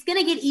 it's going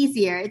to get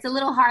easier. It's a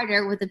little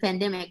harder with the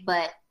pandemic,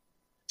 but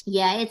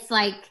yeah,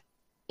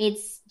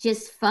 it's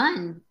just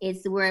fun.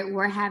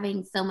 We're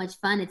having so much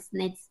fun.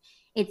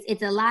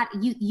 It's a lot.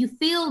 You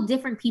feel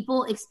different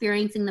people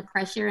experiencing the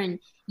pressure, and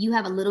you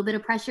have a little bit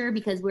of pressure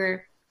because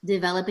we're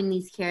developing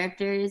these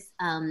characters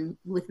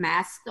with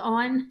masks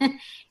on,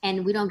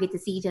 and we don't get to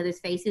see each other's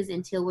faces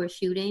until we're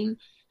shooting.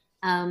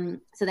 So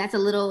that's a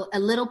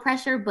little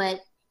pressure, but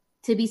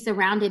to be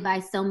surrounded by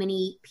so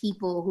many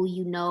people who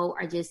you know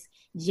are just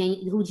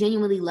who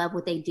genuinely love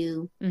what they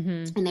do,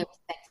 and they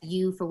respect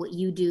you for what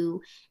you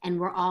do, and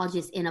we're all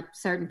just in a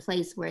certain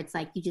place where it's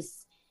like you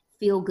just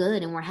feel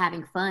good and we're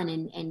having fun,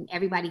 and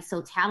everybody's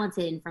so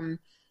talented and from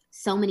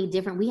so many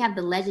different. We have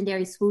the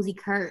legendary Swoosie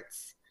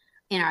Kurtz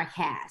in our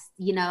cast.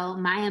 You know,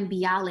 Mayim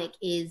Bialik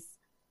is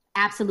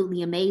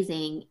absolutely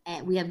amazing,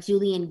 and we have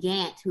Julian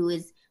Gant, who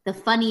is the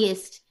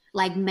funniest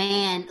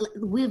man.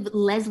 With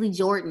Leslie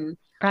Jordan.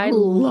 I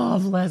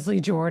love Leslie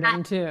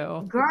Jordan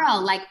too.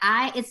 Girl,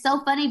 it's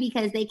so funny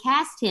because they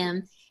cast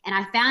him, and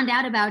I found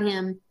out about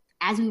him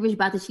as we were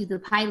about to shoot the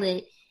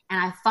pilot, and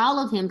I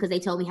followed him because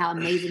they told me how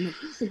amazing his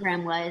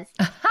Instagram was.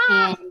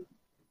 And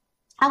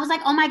I was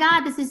like, oh my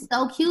God, this is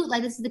so cute.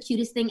 Like, this is the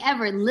cutest thing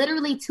ever.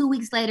 Literally 2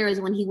 weeks later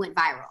is when he went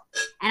viral.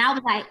 And I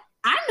was like,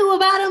 I knew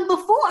about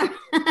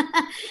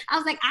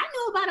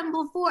him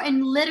before.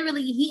 And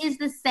literally he is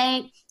the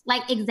same,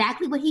 like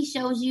exactly what he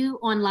shows you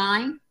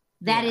online.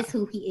 That is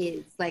who he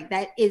is. Like,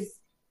 that is,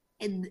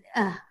 and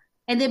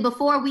then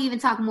before we even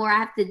talk more,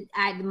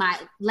 my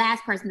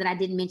last person that I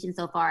didn't mention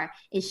so far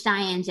is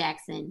Cheyenne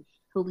Jackson,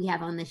 who we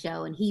have on the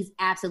show. And he's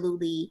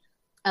absolutely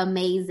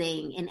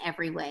amazing in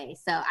every way.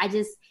 So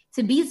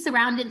to be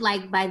surrounded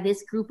by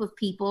this group of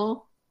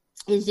people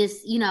is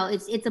just,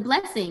 it's a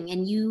blessing.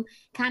 And you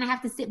kind of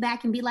have to sit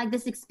back and be like,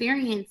 this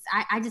experience,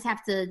 I just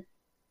have to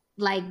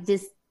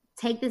just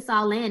take this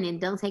all in and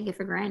don't take it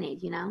for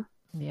granted,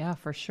 Yeah,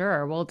 for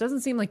sure. Well, it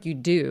doesn't seem like you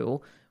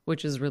do,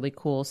 which is really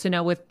cool. So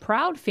now with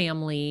Proud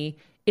Family,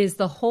 is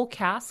the whole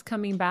cast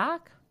coming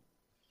back?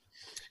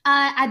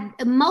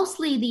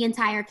 Mostly the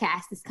entire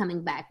cast is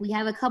coming back. We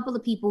have a couple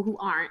of people who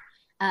aren't,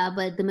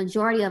 but the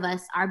majority of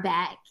us are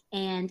back.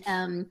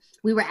 And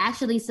we were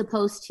actually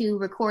supposed to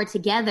record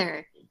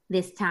together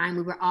this time.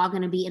 We were all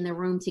going to be in the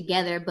room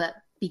together, but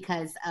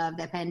because of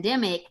the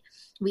pandemic,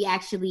 we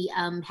actually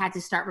had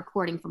to start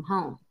recording from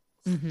home.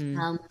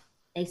 Mm-hmm.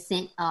 They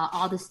sent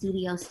all the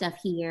studio stuff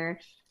here.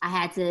 I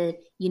had to,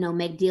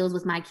 make deals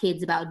with my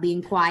kids about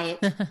being quiet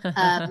for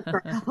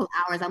a couple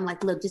hours. I'm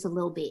like, look, just a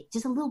little bit,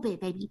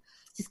 baby.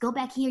 Just go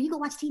back here. You go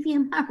watch TV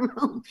in my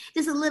room,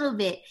 just a little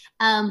bit.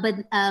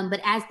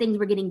 But as things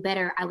were getting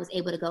better, I was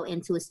able to go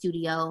into a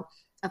studio,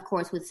 of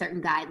course, with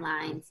certain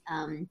guidelines.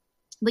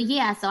 But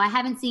yeah, so I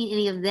haven't seen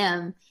any of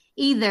them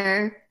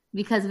either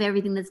because of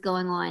everything that's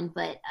going on.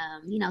 But,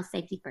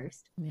 safety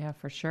first. Yeah,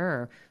 for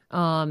sure.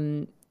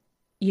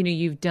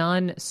 You've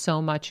done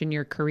so much in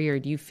your career.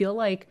 Do you feel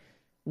like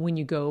when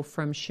you go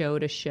from show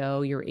to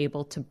show, you're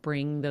able to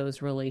bring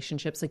those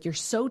relationships? Like, you're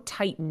so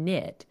tight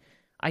knit,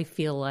 I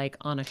feel like,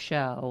 on a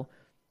show,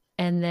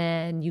 and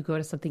then you go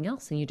to something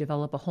else and you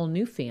develop a whole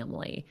new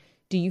family.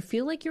 Do you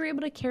feel like you're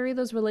able to carry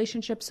those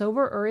relationships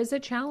over, or is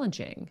it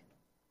challenging?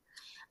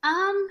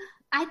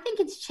 I think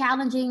it's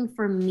challenging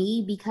for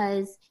me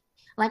because,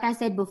 like I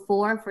said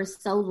before, for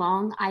so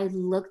long, I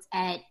looked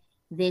at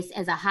this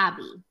as a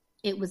hobby.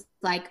 It was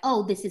like,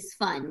 oh, this is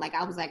fun. Like,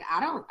 I was like,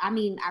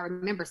 I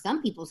remember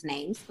some people's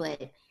names,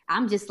 but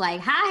I'm just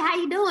like, hi, how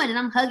you doing? And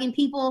I'm hugging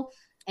people.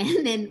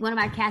 And then one of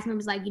my cast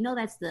members like,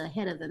 that's the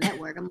head of the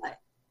network. I'm like,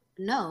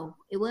 no,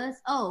 it was.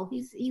 Oh,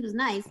 he was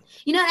nice.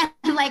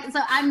 So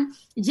I'm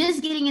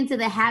just getting into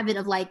the habit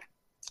of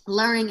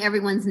learning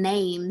everyone's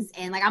names,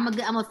 and I'm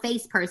a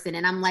face person,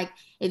 and I'm like,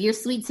 if you're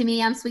sweet to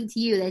me, I'm sweet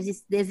to you. There's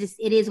just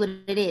it is what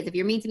it is. If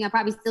you're mean to me, I'll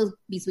probably still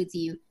be sweet to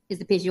you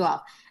just to piss you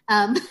off.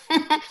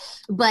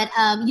 But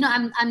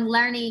I'm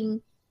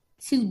learning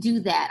to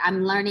do that.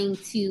 I'm learning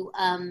to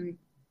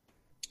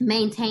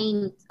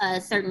maintain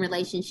certain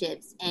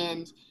relationships,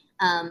 and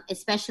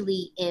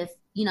especially if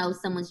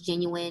someone's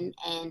genuine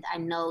and I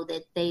know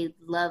that they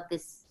love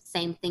this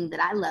same thing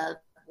that I love,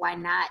 why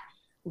not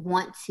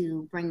want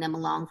to bring them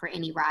along for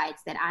any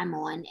rides that I'm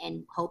on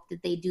and hope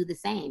that they do the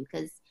same,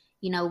 because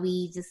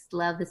we just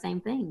love the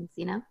same things.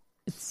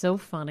 It's so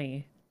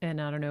funny. and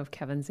I don't know if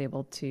Kevin's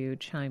able to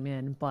chime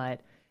in,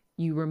 but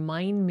you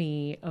remind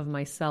me of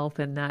myself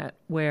in that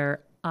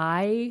where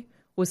I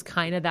was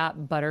kind of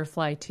that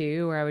butterfly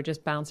too, where I would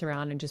just bounce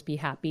around and just be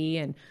happy.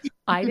 And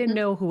I didn't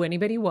know who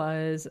anybody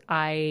was.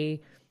 I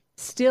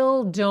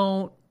still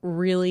don't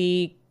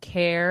really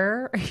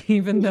care,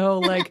 even though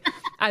like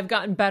I've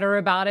gotten better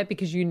about it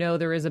because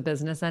there is a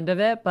business end of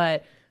it.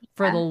 But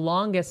for the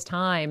longest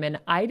time, and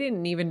I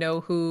didn't even know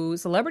who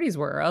celebrities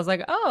were. I was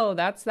like, oh,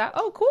 that's that.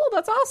 Oh, cool.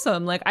 That's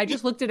awesome. Like I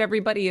just looked at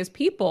everybody as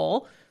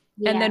people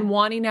and then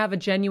wanting to have a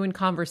genuine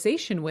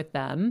conversation with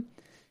them.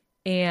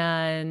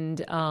 And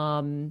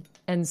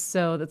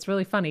so that's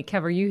really funny.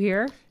 Kev, are you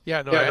here?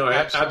 Yeah, no, I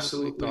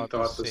absolutely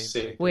thought the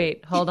same thing.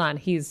 Wait, hold on.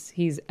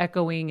 He's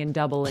echoing and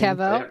doubling.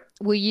 Kevo,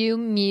 will you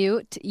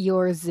mute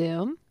your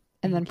Zoom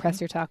and then press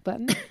your talk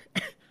button?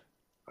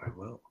 I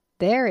will.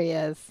 There he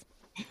is.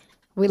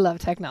 We love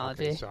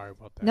technology. Okay, sorry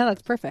about that. No,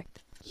 that's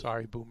perfect.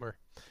 Sorry, Boomer.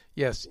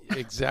 Yes,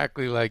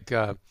 exactly like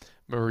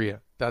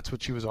Maria. That's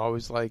what she was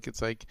always like.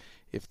 It's like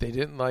if they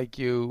didn't like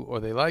you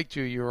or they liked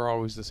you, you were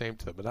always the same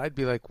to them. But I'd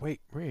be like,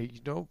 wait, Maria, you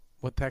know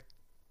what that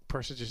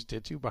person just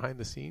did to you behind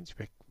the scenes? You'd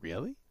be like,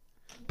 really?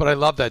 But I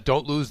love that.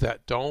 Don't lose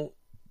that. Don't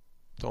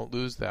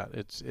lose that.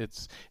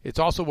 It's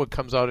also what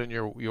comes out in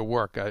your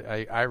work.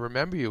 I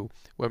remember you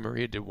when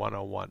Maria did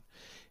 101.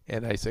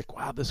 And I said,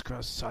 wow, this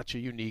girl's such a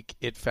unique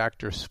it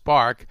factor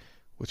spark,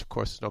 which of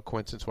course is no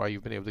coincidence why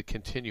you've been able to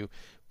continue.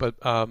 But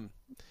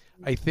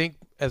I think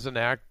as an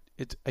act,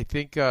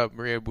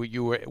 Maria, when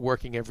you were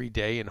working every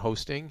day and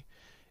hosting,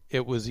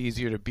 it was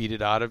easier to beat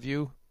it out of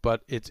you.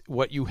 But it's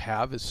what you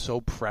have is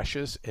so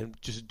precious, and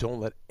just don't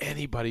let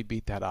anybody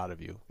beat that out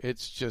of you.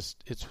 It's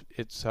just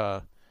it's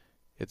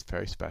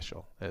very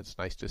special, and it's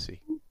nice to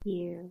see.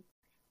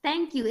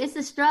 Thank you. It's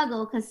a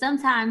struggle because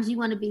sometimes you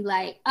want to be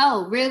like,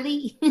 "Oh,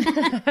 really?" You're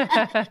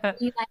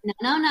like,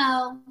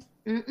 "No."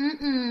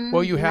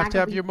 Well, you have to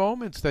have your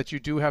moments that you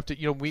do have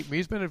to.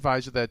 Me's been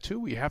advised of that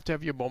too. You have to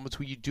have your moments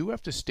where you do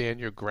have to stand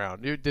your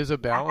ground. There's a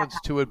balance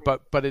to it,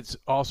 but it's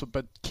also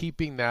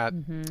keeping that,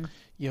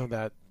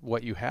 that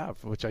what you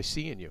have, which I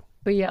see in you.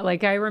 But yeah,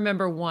 like I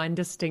remember one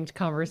distinct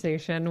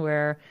conversation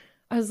where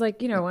I was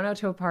like, I went out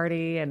to a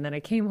party and then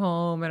I came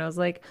home and I was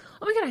like,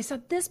 oh my God, I saw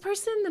this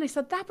person, then I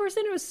saw that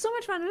person. It was so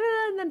much fun.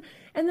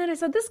 And then I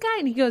saw this guy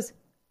and he goes,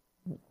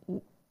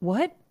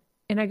 what?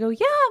 And I go,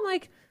 yeah. I'm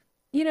like,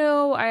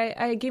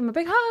 I gave him a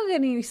big hug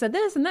and he said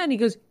this and then he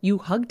goes, you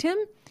hugged him?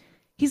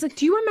 He's like,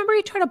 do you remember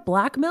he tried to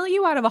blackmail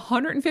you out of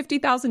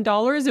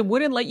 $150,000 and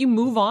wouldn't let you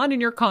move on in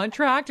your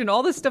contract and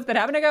all this stuff that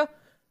happened? I go,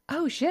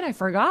 oh shit, I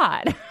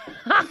forgot.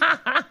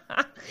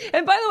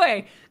 And by the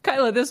way,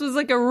 Kyla, this was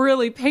like a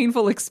really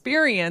painful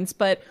experience,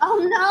 but oh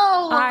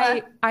no,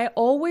 I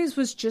always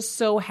was just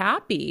so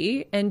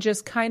happy and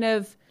just kind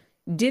of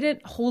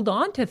didn't hold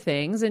on to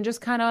things and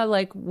just kind of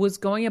like was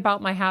going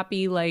about my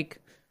happy like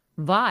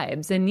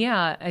vibes. And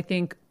yeah, I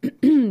think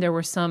there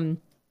were some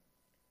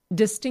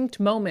distinct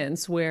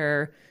moments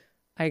where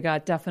I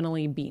got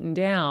definitely beaten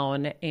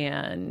down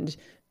and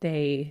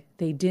they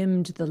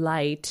dimmed the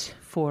light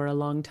for a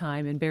long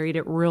time and buried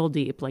it real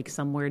deep, like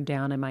somewhere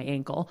down in my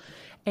ankle.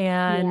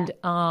 And,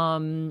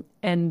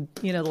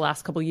 the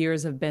last couple of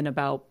years have been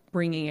about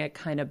bringing it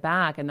kind of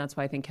back. And that's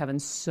why I think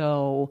Kevin's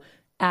so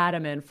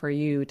adamant for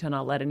you to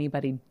not let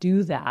anybody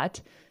do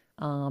that,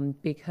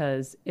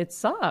 because it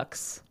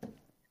sucks.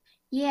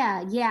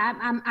 Yeah.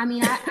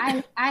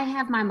 I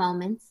have my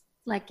moments,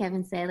 like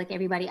Kevin said, like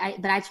everybody,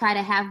 but I try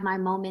to have my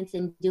moments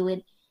and do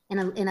it in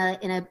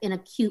a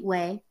cute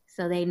way.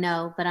 So they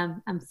know, but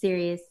I'm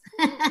serious,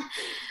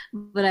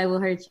 but I will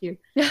hurt you.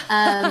 But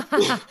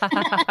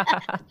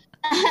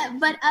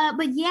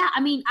yeah, I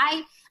mean,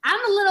 I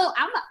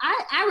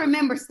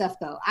remember stuff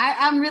though.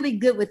 I'm really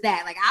good with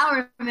that. Like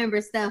I'll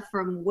remember stuff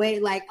from way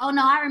like, oh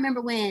no, I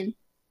remember when,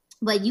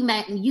 but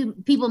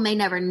people may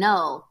never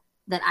know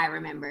that I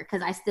remember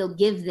because I still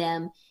give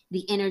them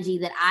the energy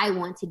that I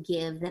want to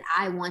give, that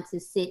I want to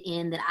sit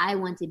in, that I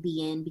want to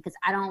be in, because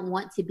I don't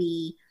want to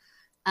be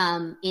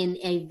in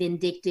a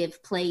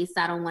vindictive place.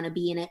 I don't want to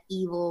be in an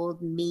evil,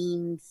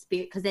 mean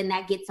spirit, because then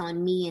that gets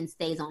on me and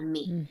stays on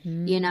me.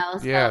 So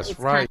yes, it's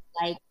right. Kind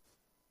of like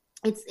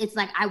it's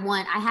like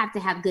I have to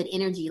have good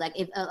energy. Like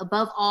if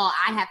above all,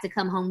 I have to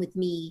come home with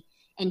me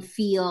and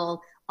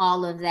feel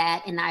all of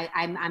that. And I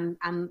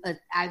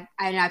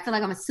feel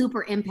like I'm a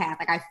super empath.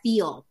 Like I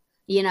feel,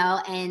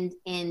 and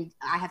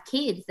I have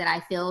kids that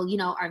I feel,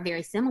 are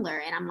very similar.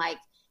 And I'm like,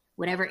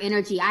 whatever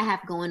energy I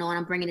have going on,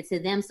 I'm bringing it to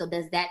them. So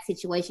does that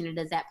situation or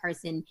does that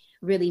person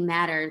really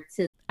matter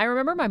to? I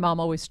remember my mom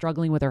always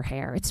struggling with her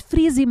hair. It's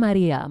Frizi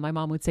Maria, my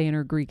mom would say in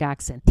her Greek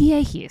accent.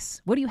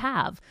 Diehis, what do you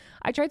have?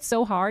 I tried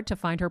so hard to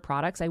find her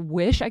products. I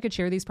wish I could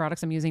share these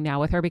products I'm using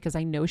now with her because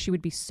I know she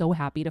would be so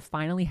happy to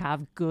finally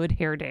have good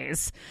hair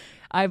days.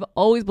 I've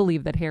always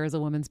believed that hair is a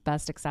woman's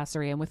best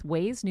accessory, and with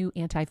Ouai's new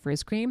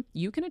anti-frizz cream,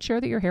 you can ensure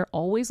that your hair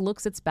always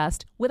looks its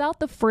best without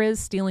the frizz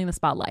stealing the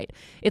spotlight.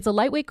 It's a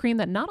lightweight cream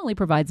that not only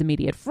provides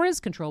immediate frizz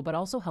control, but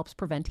also helps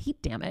prevent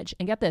heat damage.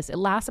 And get this, it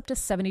lasts up to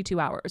 72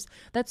 hours.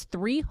 That's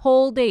 3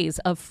 whole days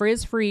of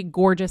frizz-free,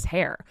 gorgeous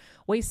hair.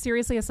 Ouai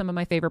seriously has some of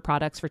my favorite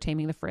products for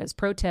taming the frizz.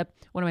 Pro tip,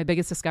 one of my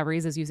biggest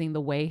discoveries is using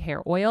the Ouai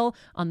hair oil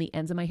on the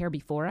ends of my hair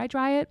before I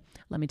dry it.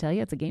 Let me tell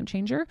you, it's a game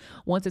changer.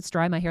 Once it's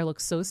dry, my hair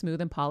looks so smooth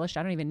and polished,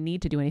 I don't even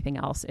need to do anything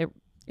else. It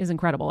is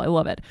incredible. I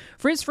love it.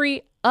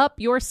 Frizz-free, up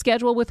your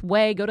schedule with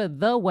Ouai. Go to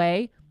the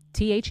Ouai,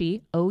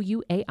 TheOuai.com,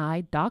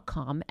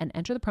 and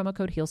enter the promo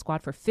code Heal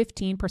Squad for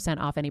 15%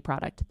 off any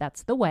product.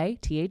 That's the Ouai,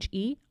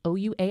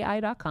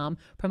 TheOuai.com,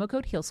 promo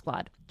code Heal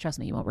Squad. Trust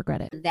me, you won't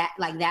regret it.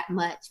 That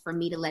much for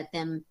me to let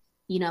them,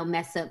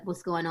 mess up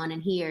what's going on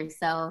in here.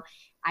 So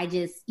I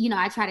just,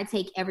 I try to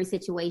take every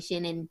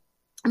situation, and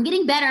I'm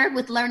getting better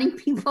with learning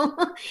people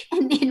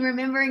and then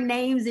remembering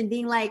names and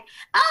being like,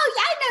 oh,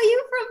 yeah, I know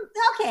you from,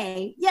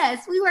 okay,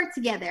 yes, we work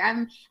together.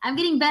 I'm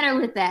getting better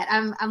with that.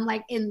 I'm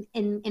like, and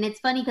it's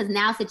funny because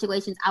now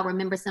situations, I'll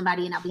remember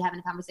somebody and I'll be having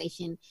a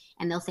conversation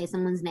and they'll say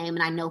someone's name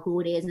and I know who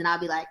it is. And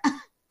I'll be like,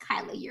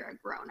 Kyla, you're a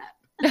grown up.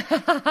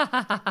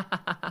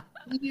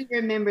 You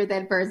remember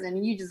that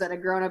person. You just had a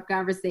grown-up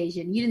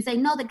conversation. You didn't say,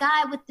 no, the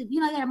guy with the,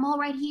 I got a mole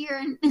right here.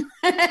 And so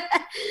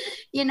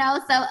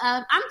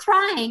I'm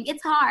trying.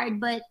 It's hard,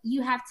 but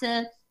you have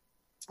to,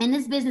 in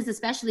this business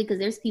especially, because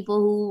there's people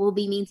who will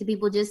be mean to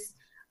people just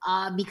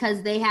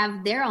because they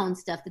have their own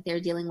stuff that they're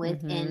dealing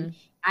with. Mm-hmm. And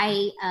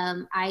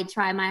I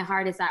try my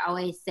hardest. I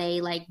always say,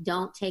 like,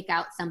 don't take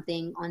out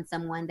something on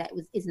someone that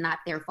is not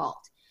their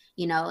fault.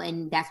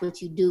 And that's what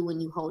you do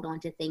when you hold on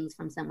to things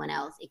from someone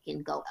else. It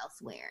can go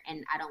elsewhere.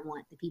 And I don't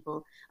want the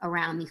people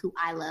around me who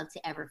I love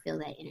to ever feel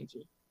that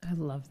energy. I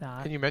love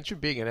that. And you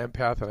mentioned being an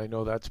empath, and I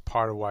know that's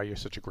part of why you're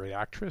such a great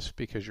actress,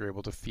 because you're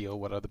able to feel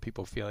what other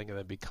people are feeling and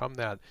then become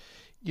that.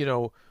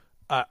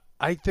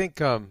 I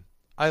think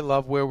I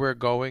love where we're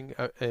going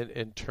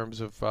in terms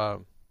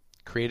of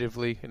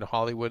creatively in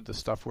Hollywood, the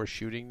stuff we're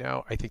shooting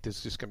now. I think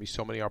there's just going to be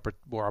so many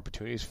more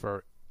opportunities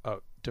for a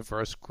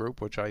diverse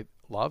group, which I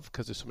love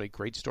because there's so many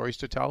great stories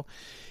to tell.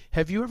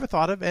 Have you ever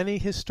thought of any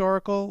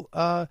historical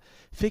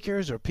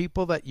figures or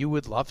people that you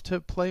would love to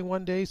play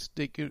one day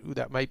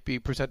that might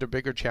present a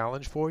bigger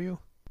challenge for you?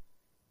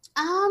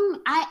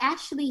 I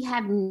actually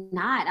have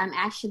not. I'm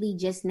actually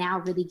just now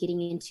really getting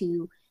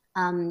into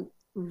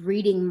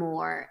reading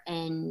more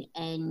and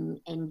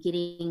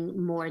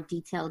getting more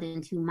detailed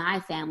into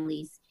my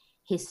family's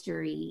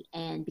history,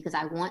 and because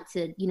I want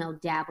to,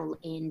 dabble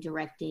in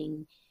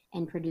directing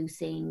and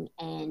producing,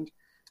 and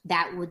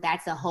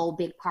that's a whole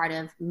big part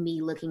of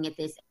me looking at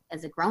this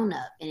as a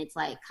grown-up. And it's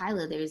like,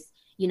 Kyla, there's,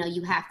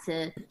 you have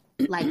to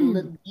like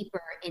look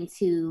deeper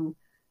into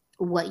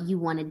what you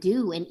want to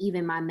do. And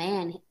even my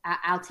man,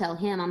 I'll tell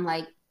him, I'm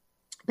like,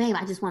 babe,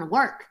 I just want to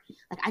work.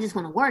 Like, I just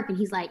want to work. And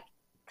he's like,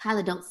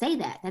 Kyla, don't say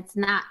that. That's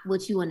not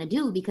what you want to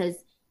do, because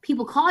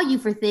people call you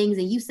for things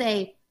and you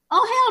say,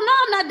 oh, hell no,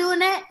 I'm not doing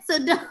that. So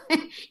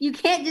you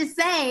can't just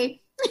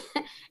say,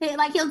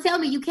 like, he'll tell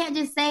me, you can't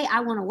just say,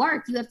 I want to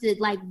work. You have to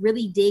like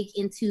really dig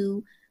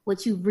into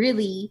what you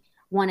really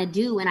want to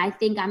do. And I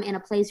think I'm in a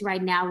place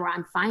right now where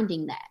I'm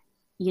finding that,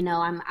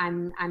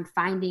 I'm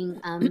finding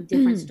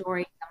different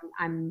stories.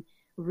 I'm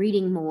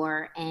reading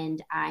more,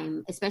 and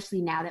I'm,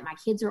 especially now that my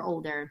kids are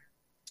older,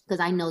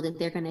 because I know that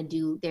they're going to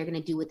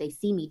do what they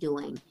see me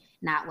doing,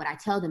 not what I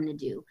tell them to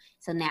do.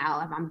 So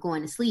now if I'm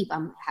going to sleep,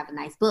 I'm have a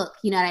nice book,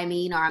 you know what I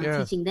mean? Or I'm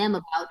teaching them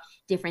about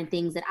different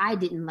things that I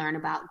didn't learn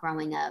about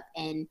growing up.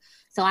 And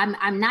so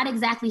I'm not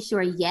exactly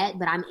sure yet,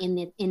 but I'm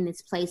in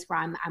this place where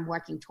I'm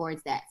working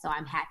towards that. So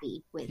I'm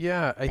happy with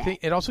that. I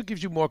think it also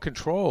gives you more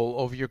control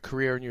over your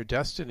career and your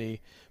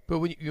destiny. But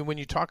when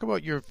you talk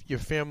about your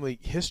family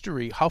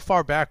history, how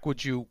far back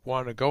would you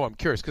want to go? I'm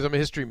curious, because I'm a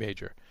history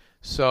major.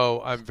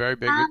 So I'm very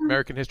big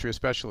American history,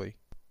 especially.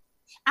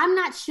 I'm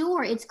not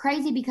sure. It's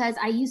crazy because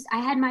I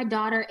had my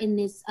daughter in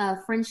this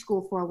French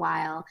school for a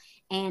while,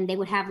 and they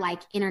would have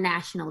like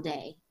International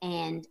Day,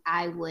 and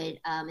I would,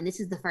 and this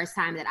is the first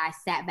time that I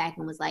sat back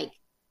and was like,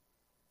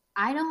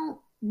 I don't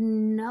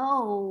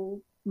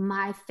know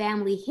my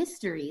family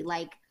history.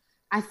 Like,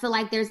 I feel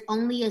like there's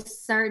only a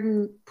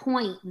certain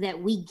point that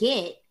we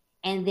get,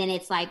 and then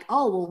it's like,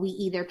 oh, well,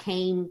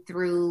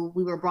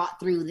 we were brought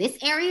through this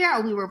area,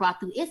 or we were brought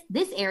through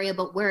this area,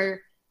 but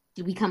where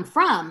did we come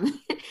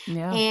from?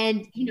 Yeah.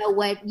 And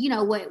what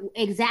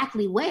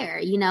exactly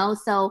where,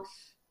 so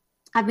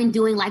I've been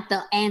doing like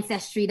the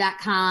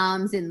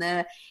ancestry.coms and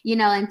and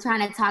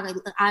trying to talk.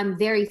 I'm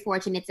very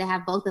fortunate to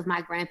have both of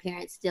my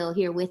grandparents still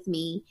here with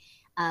me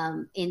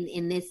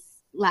in this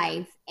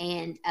life.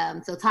 And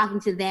so talking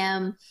to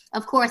them,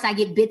 of course, I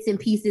get bits and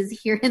pieces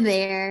here and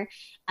there.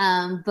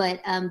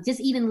 But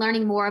just even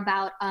learning more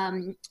about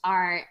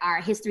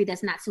our history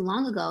that's not too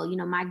long ago.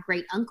 My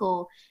great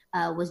uncle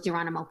was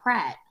Geronimo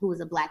Pratt, who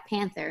was a Black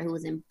Panther who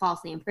was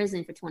falsely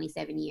imprisoned for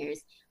 27 years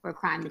for a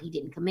crime that he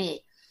didn't commit,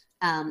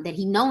 that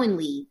he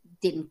knowingly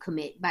didn't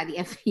commit by the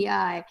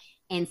FBI.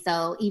 And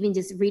so even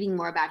just reading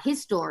more about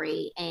his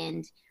story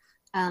and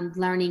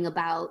learning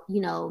about,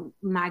 you know,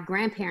 my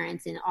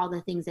grandparents and all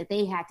the things that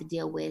they had to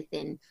deal with,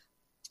 and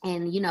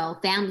you know,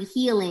 family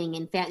healing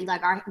and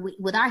like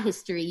with our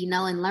history, you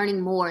know, and learning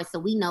more so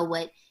we know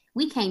what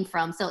we came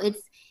from. So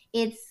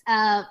it's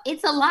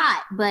a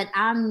lot, but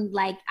I'm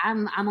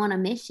on a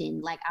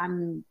mission. Like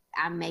I'm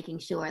making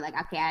sure, like,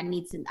 okay,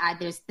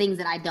 there's things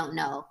that I don't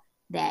know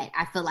that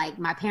I feel like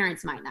my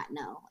parents might not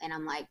know. And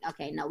I'm like,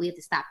 okay, no, we have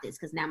to stop this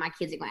because now my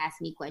kids are going to ask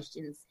me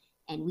questions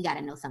and we got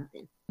to know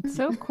something. It's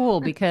so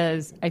cool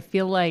because I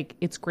feel like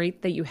it's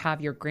great that you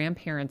have your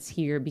grandparents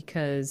here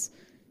because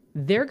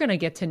they're going to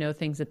get to know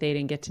things that they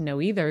didn't get to know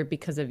either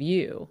because of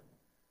you.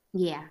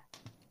 Yeah.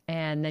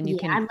 And then you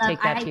can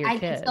take that to your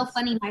kids. It's so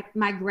funny.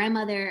 My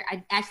grandmother,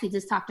 I actually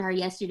just talked to her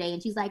yesterday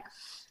and she's like,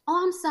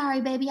 oh, I'm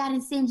sorry, baby. I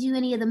didn't send you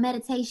any of the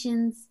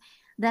meditations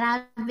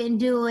that I've been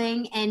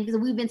doing. And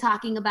we've been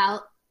talking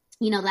about,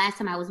 you know, last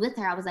time I was with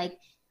her, I was like,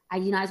 I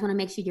just want to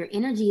make sure your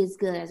energy is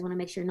good. I just want to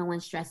make sure no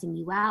one's stressing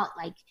you out.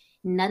 Like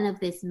none of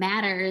this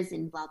matters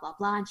and blah, blah,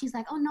 blah. And she's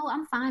like, oh no,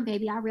 I'm fine,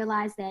 baby. I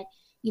realize that,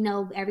 you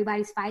know,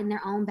 everybody's fighting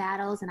their own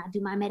battles and I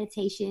do my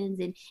meditations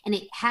and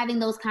having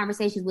those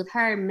conversations with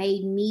her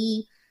made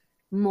me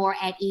more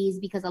at ease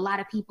because a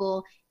lot of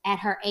people at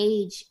her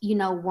age, you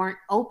know, weren't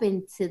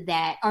open to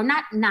that, or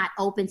not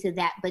open to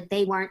that, but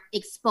they weren't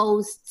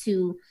exposed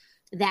to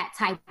that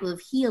type of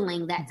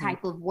healing, that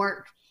type of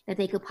work that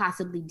they could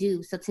possibly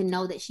do. So to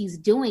know that she's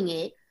doing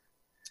it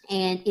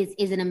and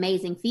is an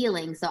amazing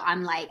feeling. So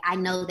I'm like, I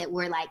know that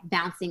we're like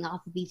bouncing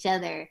off of each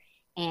other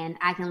and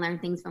I can learn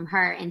things from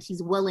her and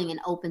she's willing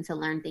and open to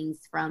learn things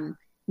from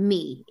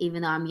me,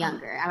 even though I'm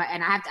younger.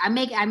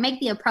 I make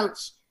the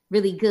approach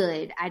really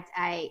good.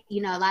 I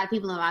you know, a lot of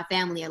people in my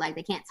family are like,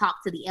 they can't talk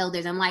to the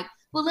elders. I'm like,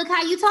 well, look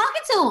how you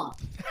talking to them.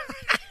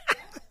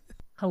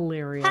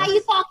 Hilarious. How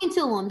you talking to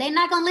them? They're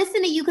not going to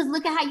listen to you because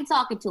look at how you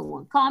talking to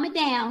them. Calm it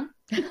down.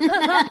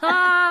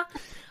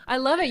 I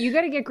love it. You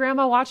got to get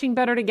grandma watching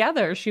Better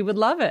Together. She would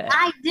love it.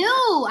 I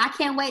do. I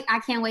can't wait. I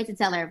can't wait to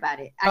tell her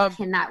about it. I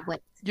cannot wait.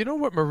 You know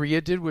what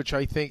Maria did, which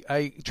I think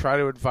I try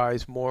to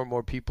advise more and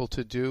more people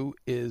to do,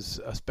 is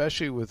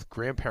especially with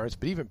grandparents,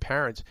 but even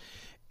parents,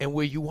 and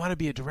where you want to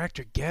be a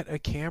director, get a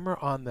camera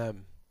on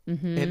them.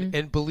 Mm-hmm.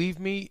 And believe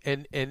me,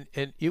 and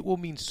it will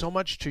mean so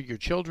much to your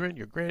children,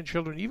 your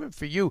grandchildren, even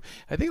for you.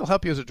 I think it'll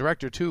help you as a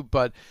director too.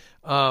 But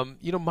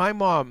you know, my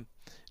mom,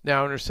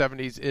 now in her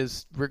 70s,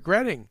 is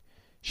regretting.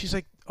 She's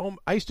like, oh,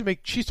 she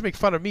used to make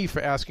fun of me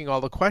for asking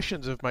all the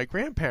questions of my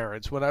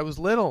grandparents when I was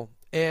little,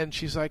 and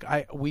she's like,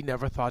 we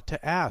never thought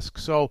to ask.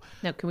 So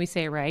no, can we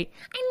say it right?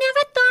 I never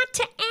thought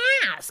to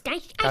ask. I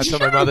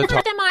should have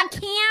put them on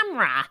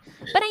camera,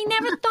 but I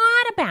never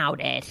thought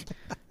about it.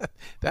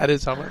 That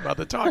is how my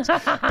mother talks.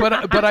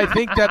 But I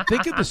think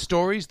of the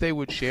stories they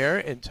would share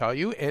and tell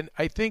you, and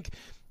I think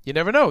you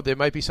never know, there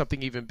might be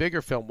something even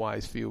bigger film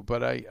wise for you.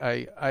 But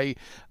I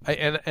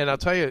I'll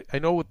tell you, I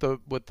know with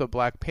the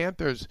Black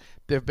Panthers,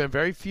 there have been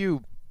very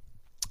few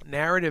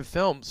narrative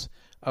films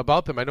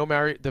about them. I know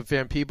the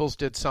Van Peebles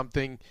did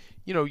something,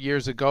 you know,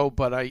 years ago,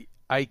 but I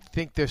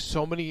think there's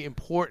so many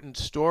important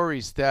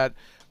stories that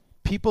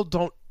people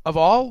of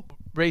all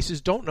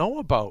races don't know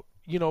about,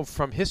 you know,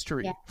 from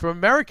history, from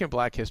American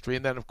Black history.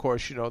 And then, of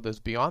course, you know, there's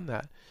beyond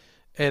that.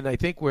 And I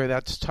think where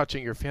that's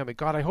touching your family,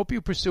 God, I hope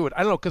you pursue it.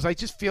 I don't know, because I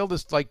just feel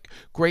this like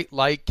great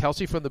light.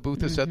 Kelsey from the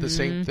booth has said the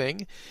same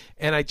thing.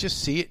 And I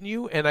just see it in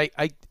you. And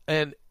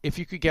and if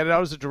you could get it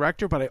out as a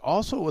director, but I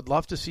also would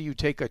love to see you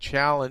take a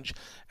challenge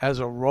as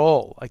a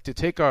role, like to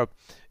take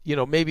you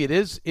know, maybe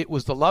it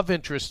was the love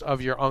interest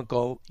of your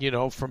uncle, you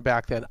know, from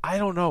back then. I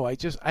don't know. I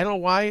don't know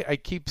why I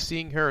keep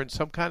seeing her in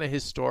some kind of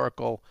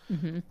historical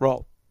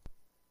role.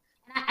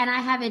 And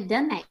I haven't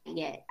done that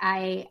yet.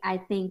 I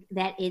think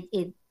that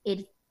it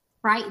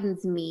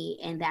frightens me,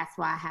 and that's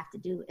why I have to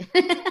do it.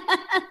 But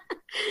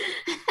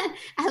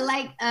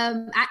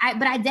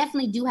I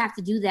definitely do have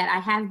to do that. I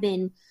have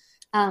been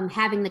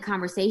having the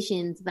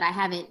conversations, but I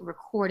haven't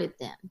recorded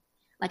them.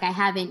 Like I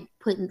haven't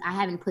put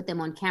them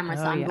on camera,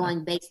 so I'm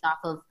going based off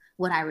of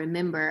what I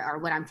remember or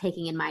what I'm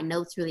taking in my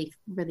notes really,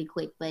 really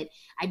quick. But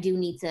I do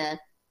need to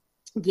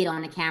get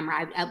on a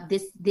camera.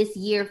 This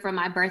year for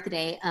my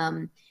birthday,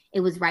 it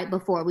was right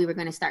before we were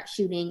going to start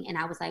shooting, and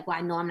I was like, well,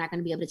 I know I'm not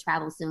going to be able to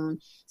travel soon,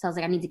 so I was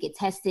like, I need to get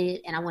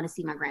tested, and I want to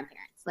see my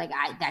grandparents. Like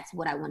that's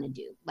what I want to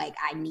do. Like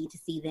I need to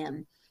see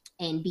them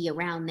and be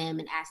around them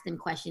and ask them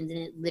questions. And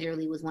it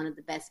literally was one of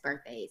the best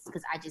birthdays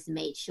because I just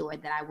made sure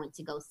that I went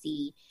to go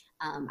see.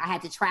 I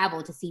had to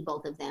travel to see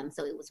both of them,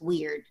 so it was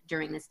weird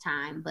during this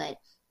time. But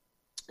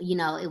you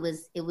know, it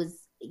was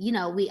you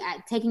know, we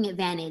taking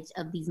advantage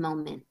of these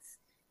moments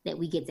that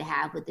we get to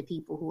have with the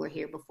people who are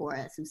here before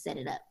us who set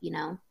it up. You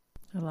know,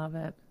 I love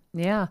it.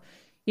 Yeah,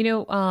 you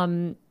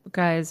know,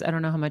 guys, I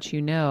don't know how much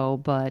you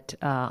know, but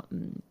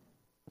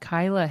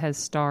Kyla has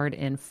starred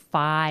in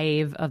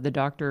 5 of the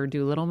Dr.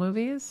 Dolittle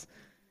movies.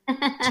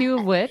 2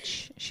 of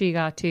which she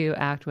got to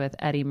act with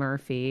Eddie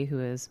Murphy, who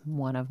is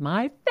one of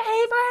my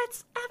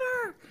favorites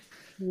ever.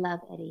 Love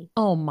Eddie.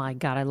 Oh my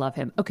God, I love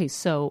him. Okay,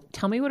 so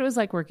tell me what it was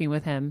like working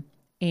with him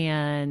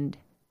And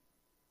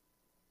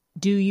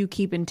do you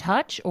keep in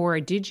touch, or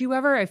did you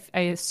ever? I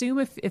assume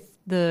if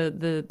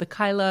the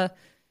Kyla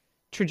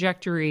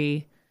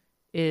trajectory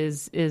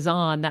is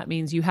on, that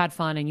means you had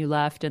fun and you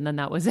left, and then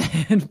that was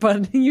it.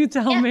 But you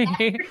tell me.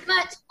 Pretty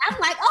much. I'm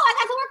like, oh, I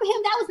got to work with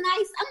him. That was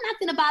nice. I'm not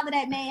gonna bother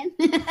that man.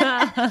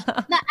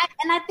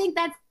 And I think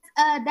that's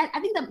I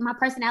think that my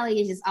personality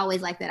is just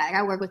always like that. Like,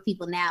 I work with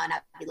people now, and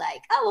I'd be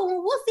like, oh,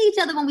 well, we'll see each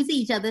other when we see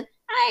each other.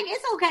 All right,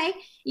 it's okay,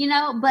 you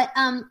know. But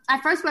I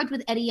first worked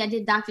with Eddie. I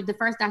did the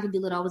first Dr.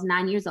 Dolittle. I was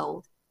 9 years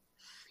old,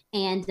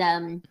 and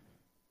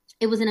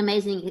it was an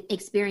amazing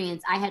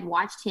experience. I had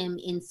watched him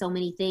in so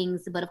many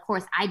things, but of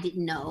course, I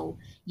didn't know,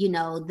 you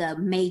know, the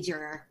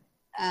major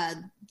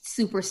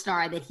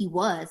superstar that he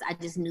was. I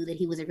just knew that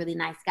he was a really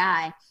nice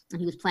guy, and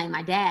he was playing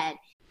my dad.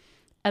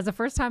 As a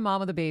first-time mom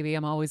with a baby,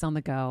 I'm always on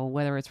the go,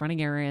 whether it's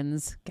running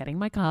errands, getting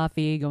my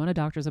coffee, going to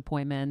doctor's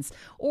appointments,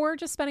 or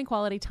just spending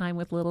quality time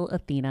with little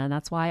Athena. And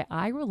that's why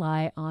I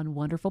rely on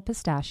Wonderful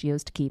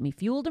Pistachios to keep me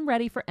fueled and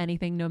ready for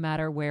anything, no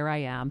matter where I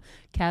am.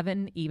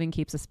 Kevin even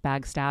keeps a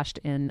bag stashed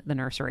in the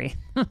nursery.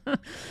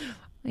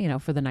 You know,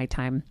 for the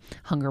nighttime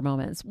hunger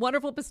moments.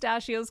 Wonderful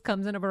Pistachios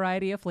comes in a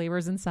variety of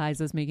flavors and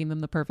sizes, making them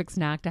the perfect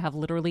snack to have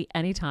literally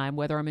any time,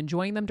 whether I'm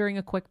enjoying them during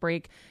a quick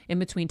break in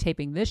between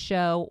taping this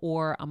show,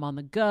 or I'm on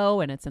the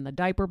go and it's in the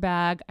diaper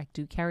bag. I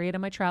do carry it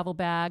in my travel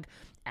bag,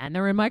 and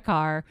they're in my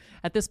car.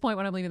 At this point,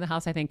 when I'm leaving the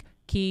house, I think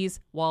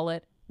keys,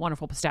 wallet,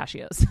 Wonderful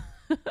Pistachios.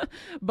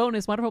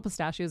 Bonus, Wonderful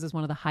Pistachios is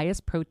one of the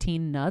highest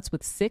protein nuts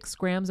with 6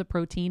 grams of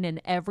protein in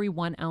every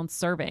 1 ounce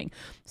serving.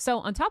 So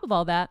on top of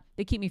all that,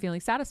 they keep me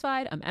feeling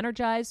satisfied. I'm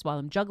energized while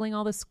I'm juggling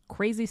all this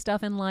crazy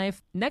stuff in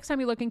life. Next time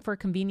you're looking for a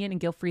convenient and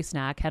guilt-free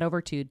snack, head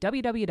over to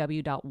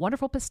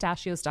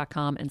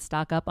www.wonderfulpistachios.com and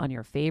stock up on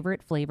your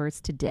favorite flavors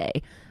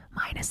today,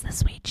 minus the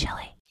sweet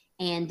chili.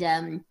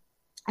 And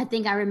I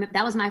think I remember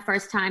that was my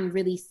first time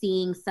really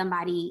seeing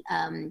somebody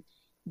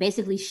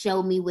basically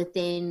show me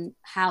within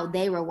how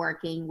they were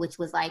working, which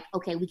was like,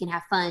 okay, we can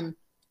have fun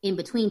in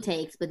between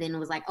takes, but then it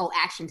was like, oh,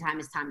 action time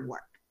is time to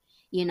work,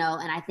 you know?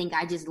 And I think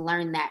I just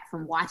learned that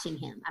from watching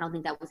him. I don't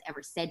think that was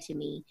ever said to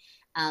me.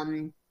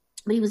 But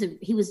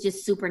he was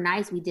just super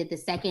nice. We did the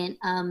second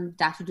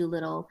Dr.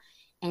 Dolittle.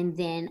 And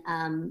then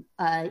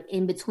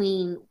in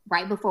between,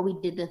 right before we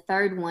did the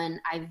third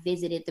one, I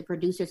visited the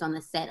producers on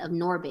the set of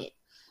Norbit.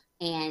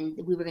 And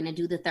we were going to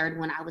do the third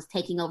one. I was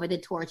taking over the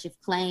torch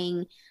of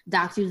playing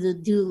Dr.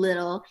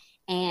 Dolittle,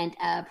 and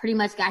pretty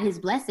much got his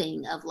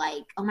blessing of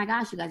like, oh my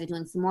gosh, you guys are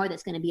doing some more.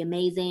 That's going to be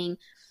amazing.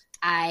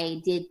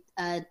 I did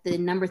the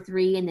number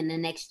 3, and then the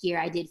next year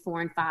I did 4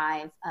 and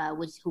 5,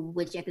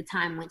 which at the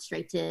time went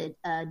straight to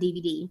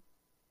DVD.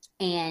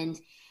 And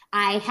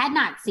I had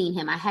not seen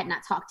him. I had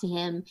not talked to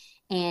him.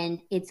 And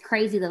it's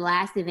crazy. The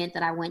last event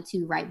that I went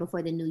to right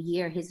before the new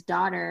year, his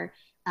daughter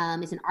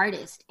is an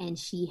artist, and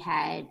she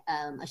had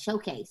a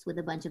showcase with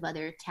a bunch of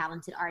other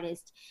talented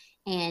artists.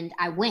 And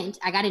I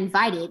got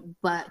invited,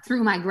 but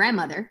through my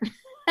grandmother.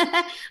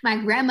 My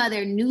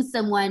grandmother knew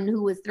someone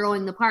who was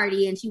throwing the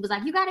party, and she was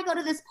like, you got to go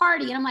to this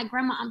party. And I'm like,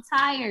 Grandma, I'm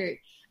tired.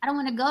 I don't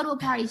want to go to a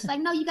party. She's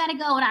like, no, you got to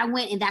go. And I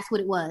went, and that's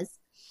what it was.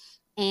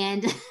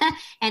 And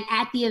and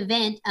at the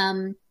event,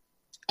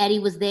 Eddie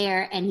was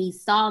there, and he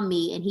saw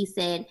me, and he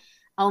said,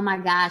 oh my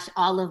gosh,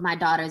 all of my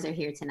daughters are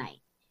here tonight.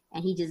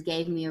 And he just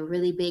gave me a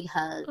really big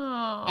hug.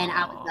 Aww. And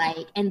I was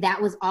like, and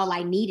that was all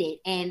I needed.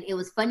 And it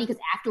was funny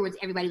because afterwards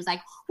everybody was like,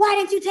 why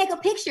didn't you take a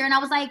picture? And I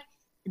was like,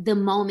 the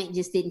moment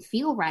just didn't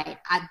feel right.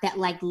 That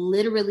like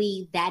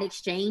literally that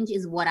exchange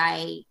is what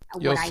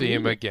You'll see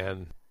him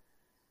again.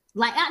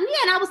 Like, yeah.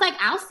 And I was like,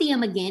 I'll see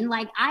him again.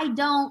 Like, I'm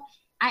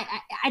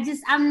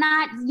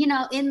not, you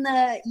know, in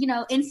the, you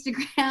know,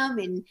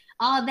 Instagram and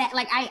all of that.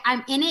 Like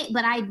I'm in it,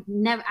 but I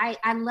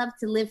love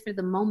to live for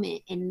the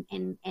moment. And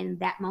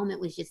that moment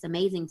was just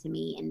amazing to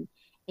me. And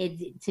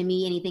to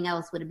me, anything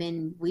else would have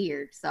been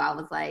weird. So I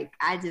was like,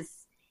 I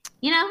just,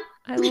 you know.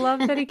 I love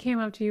that he came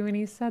up to you and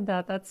he said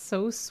that. That's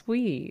so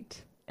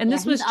sweet. And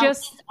this was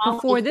just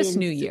before this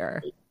new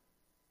year.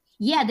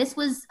 Yeah, this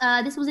was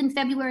in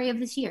February of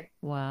this year.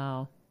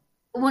 Wow.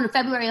 Well, in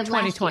February of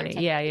 2020.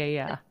 Last year.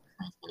 Yeah.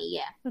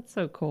 Yeah, that's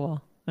so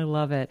cool. I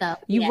love it. So,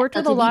 You've worked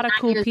with a lot of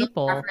cool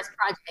people. Our first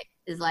project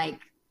is like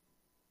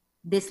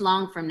this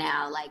long from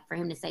now, like for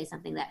him to say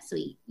something that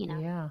sweet, you know.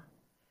 Yeah.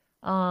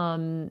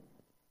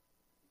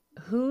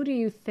 Who do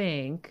you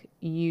think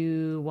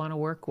you want to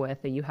work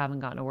with that you haven't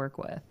gotten to work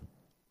with?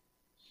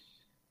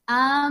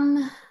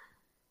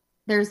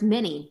 There's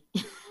many.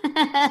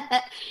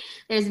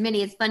 There's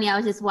many. It's funny. I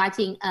was just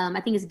watching, I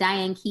think it's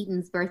Diane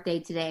Keaton's birthday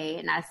today,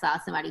 and I saw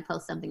somebody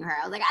post something of her.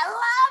 I was like, I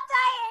love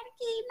Diane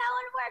Keaton. I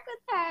want to work with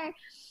her.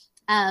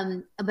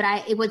 But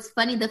what's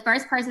funny, the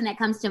first person that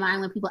comes to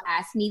mind when people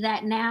ask me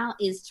that now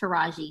is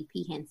Taraji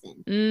P.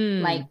 Henson.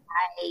 Like,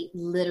 I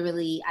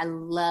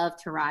love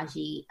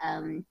Taraji.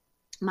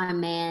 My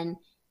man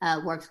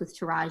works with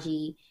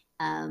Taraji.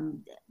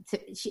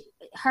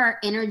 Her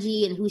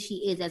energy and who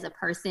she is as a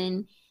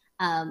person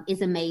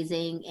is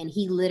amazing. And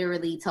he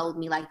literally told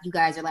me, like, you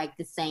guys are like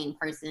the same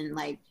person.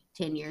 Like,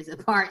 10 years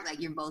apart. Like,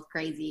 you're both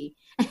crazy.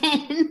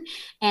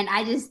 And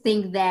I just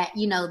think that,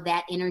 you know,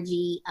 that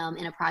energy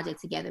in a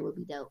project together would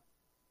be dope.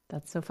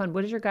 That's so fun.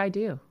 What does your guy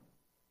do?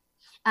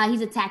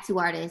 He's a tattoo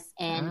artist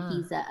and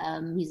he's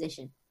a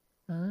musician.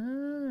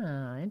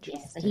 Interesting.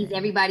 Yeah, so he's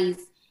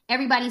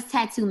everybody's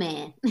tattoo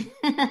man.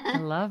 I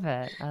love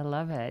it.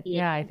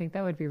 Yeah, I think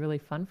that would be really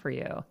fun for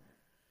you.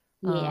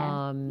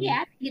 Yeah,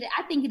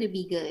 I think it'd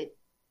be good.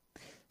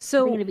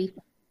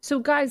 So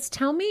guys,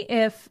 tell me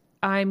if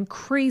I'm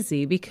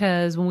crazy,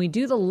 because when we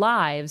do the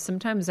live,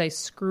 sometimes I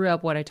screw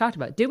up what I talked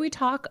about. Did we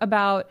talk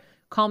about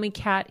Call Me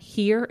Kat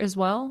here as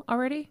well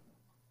already?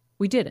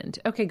 We didn't.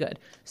 Okay, good.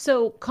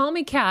 So Call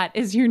Me Kat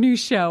is your new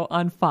show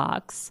on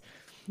Fox.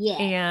 Yeah.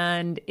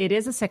 And it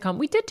is a sitcom.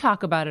 We did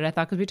talk about it, I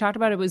thought, because we talked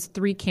about it was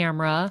 3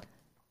 camera.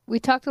 We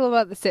talked a little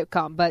about the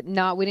sitcom, but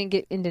we didn't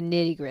get into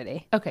nitty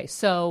gritty. Okay,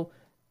 so...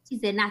 She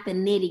said not the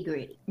nitty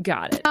gritty.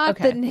 Got it. Not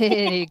the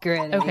nitty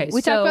gritty. Okay,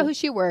 we talked about who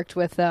she worked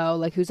with, though,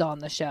 like who's on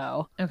the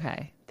show.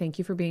 Okay. Thank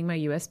you for being my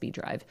USB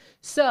drive.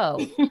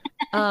 So,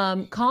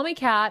 Call Me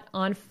Kat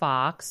on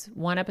Fox.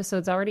 1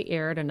 episode's already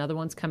aired. Another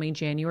one's coming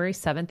January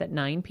 7th at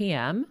 9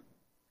 p.m.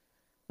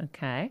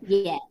 Okay.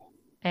 Yeah.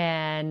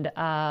 And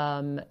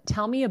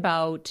tell me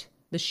about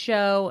the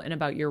show and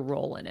about your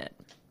role in it.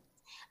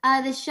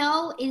 The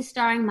show is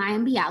starring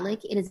Mayim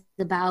Bialik. It is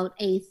about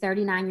a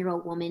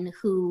 39-year-old woman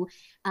who,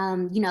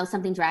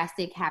 something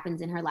drastic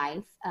happens in her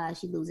life.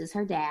 She loses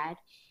her dad,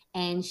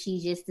 and she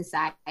just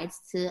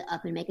decides to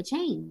up and make a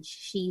change.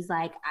 She's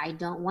like, I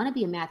don't want to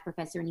be a math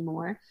professor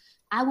anymore.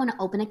 I want to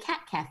open a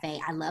cat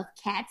cafe. I love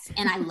cats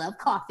and I love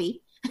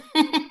coffee.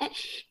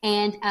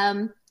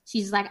 And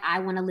she's like,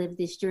 I want to live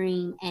this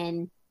dream.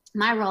 And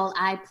my role,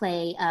 I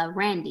play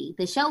Randy.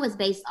 The show is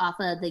based off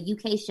of the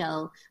UK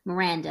show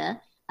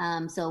Miranda.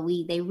 So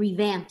they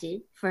revamped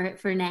it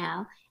for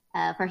now,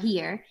 for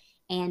here.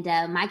 And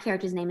my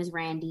character's name is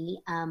Randy,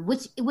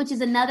 which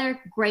is another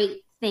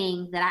great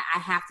thing that I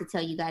have to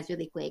tell you guys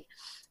really quick.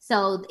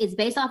 So it's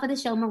based off of the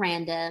show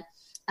Miranda.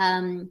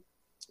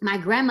 My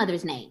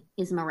grandmother's name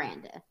is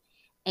Miranda,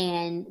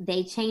 and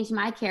they changed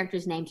my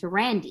character's name to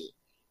Randy.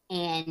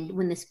 And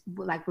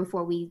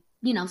before we,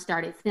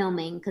 started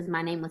filming, because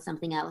my name was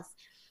something else.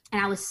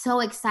 And I was so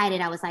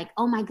excited. I was like,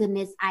 oh my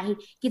goodness, I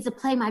get to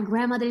play my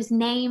grandmother's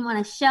name on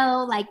a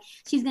show. Like,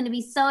 she's going to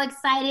be so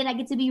excited. I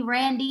get to be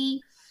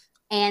Randy.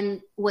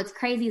 And what's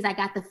crazy is I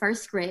got the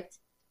first script.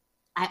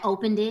 I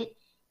opened it,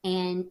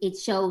 and it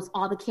shows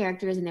all the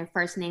characters and their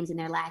first names and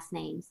their last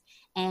names.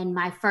 And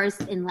my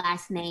first and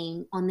last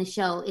name on the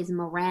show is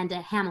Miranda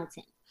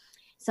Hamilton.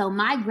 So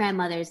my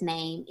grandmother's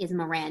name is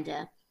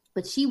Miranda,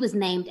 but she was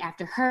named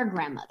after her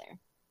grandmother,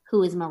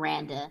 who is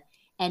Miranda.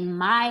 And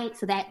my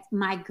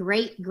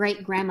great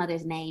great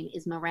grandmother's name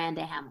is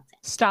Miranda Hamilton.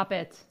 Stop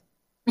it.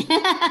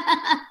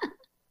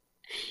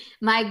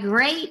 My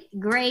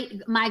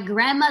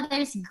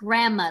grandmother's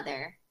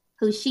grandmother,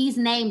 who she's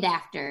named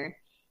after,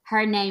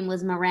 her name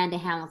was Miranda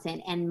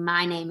Hamilton, and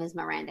my name is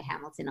Miranda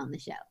Hamilton on the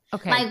show.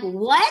 Okay. Like,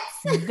 what?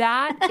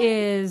 That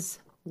is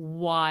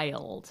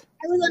wild.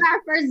 I was on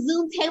our first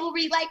Zoom table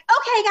read, like,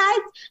 okay, guys,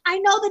 I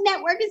know the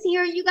network is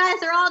here. You guys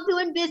are all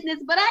doing business,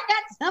 but I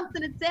got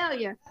something to tell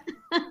you.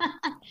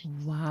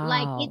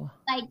 Wow.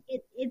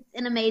 It's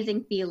an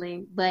amazing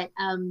feeling. But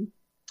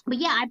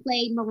yeah, I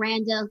played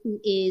Miranda, who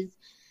is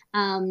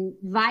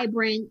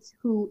vibrant,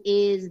 who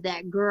is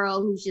that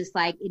girl who's just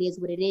like, it is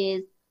what it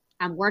is.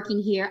 I'm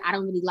working here. I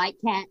don't really like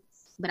cats,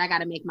 but I got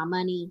to make my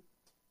money.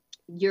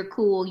 You're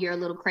cool. You're a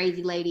little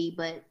crazy lady,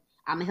 but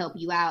I'm gonna help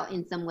you out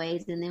in some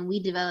ways. And then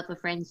we develop a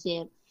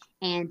friendship.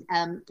 And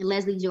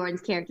Leslie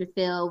Jordan's character,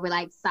 Phil, we're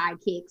like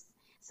sidekicks.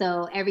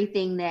 So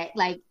everything that,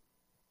 like,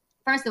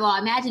 first of all,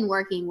 imagine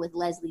working with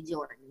Leslie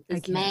Jordan,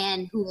 this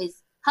man who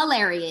is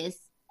hilarious,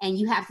 and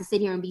you have to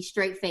sit here and be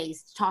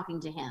straight-faced talking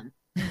to him.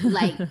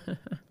 Like,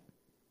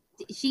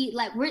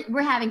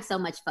 we're having so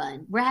much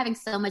fun. We're having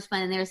so much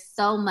fun, and there's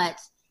so much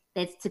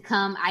that's to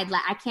come.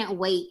 I can't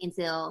wait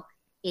until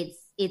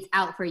it's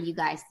out for you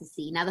guys to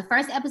see. Now, the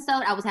first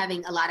episode, I was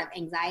having a lot of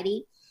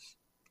anxiety.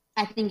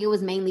 I think it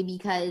was mainly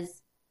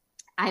because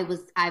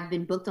I've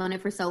been booked on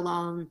it for so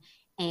long,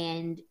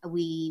 and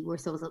we were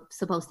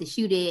supposed to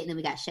shoot it, and then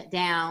we got shut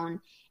down,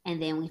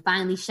 and then we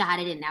finally shot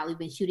it, and now we've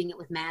been shooting it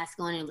with masks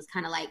on, and it was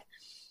kind of like,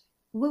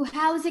 well,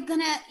 how is it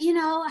gonna,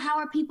 how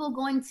are people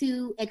going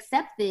to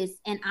accept this?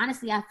 And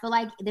honestly, I feel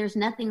like there's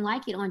nothing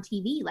like it on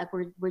TV. Like,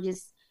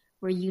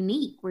 we're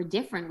unique, we're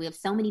different. We have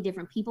so many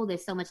different people.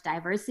 There's so much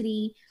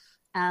diversity.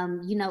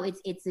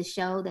 It's a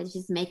show that's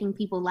just making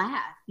people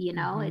laugh.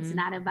 Mm-hmm. It's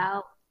not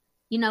about,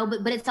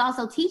 but it's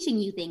also teaching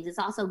you things. It's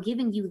also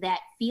giving you that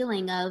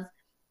feeling of,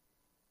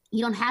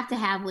 you don't have to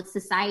have what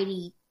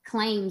society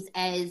claims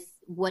as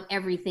what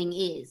everything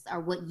is or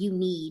what you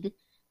need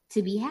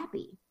to be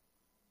happy.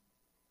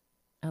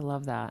 I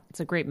love that. It's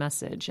a great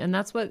message. And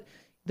that's what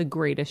the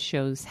greatest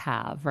shows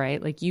have,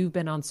 right? Like, you've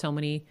been on so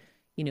many,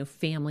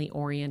 family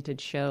oriented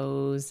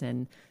shows,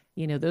 and,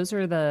 those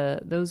are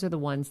the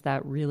ones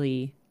that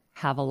really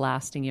have a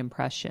lasting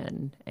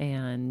impression.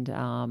 And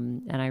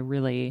I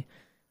really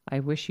I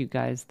wish you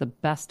guys the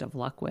best of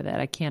luck with it.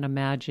 I can't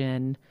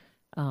imagine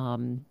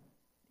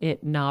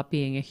it not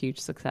being a huge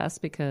success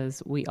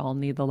because we all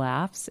need the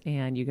laughs,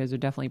 and you guys are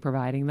definitely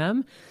providing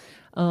them.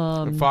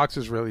 And Fox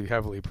is really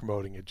heavily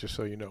promoting it, just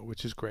so you know,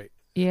 which is great.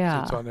 Yeah.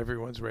 So it's on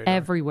everyone's radar.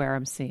 Everywhere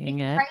I'm seeing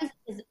it.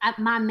 Crazy,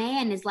 my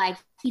man is like,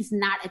 he's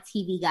not a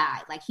TV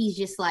guy. Like, he's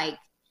just like,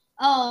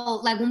 oh,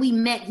 like when we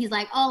met, he's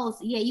like, oh,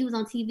 yeah, you was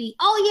on TV.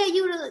 Oh, yeah,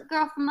 you the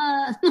girl from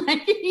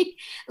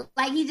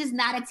like he's just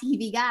not a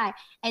TV guy.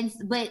 And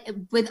but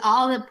with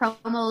all the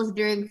promos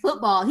during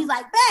football, he's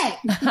like, "Back,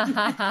 just coming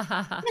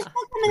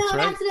on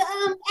after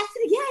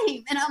the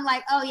game." And I'm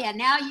like, "Oh yeah,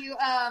 now you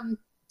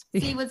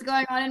see what's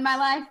going on in my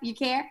life. You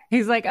care?"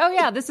 He's like, "Oh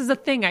yeah, this is a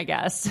thing, I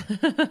guess."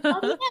 Oh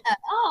yeah.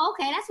 Oh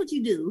okay, that's what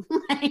you do.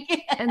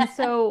 And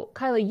so,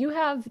 Kyla, you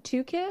have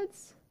 2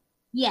 kids?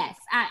 Yes,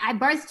 I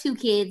birthed 2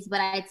 kids,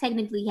 but I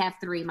technically have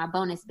 3. My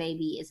bonus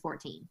baby is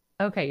 14.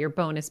 Okay, your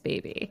bonus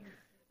baby.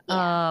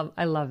 Yeah.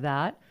 I love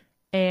that.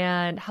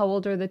 And how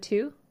old are the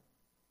 2?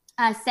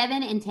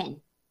 7 and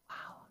 10.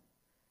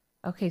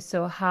 Wow. Okay,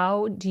 so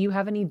how do you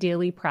have any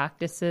daily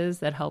practices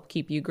that help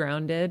keep you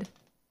grounded?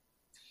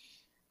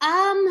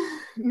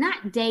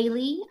 Not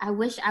daily. I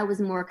wish I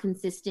was more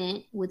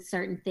consistent with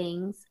certain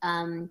things.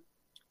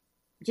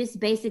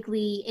 Just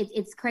basically,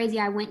 it's crazy.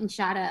 I went and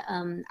shot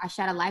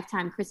a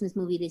Lifetime Christmas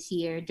movie this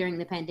year during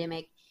the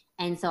pandemic,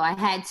 and so I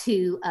had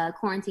to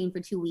quarantine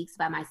for 2 weeks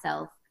by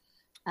myself,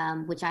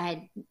 which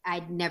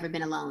I'd never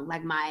been alone.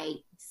 Like my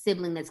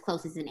sibling that's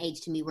closest in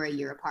age to me, we're a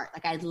year apart.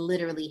 Like I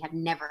literally have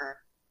never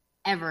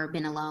ever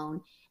been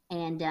alone.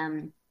 And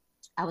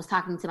I was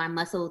talking to my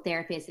muscle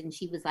therapist, and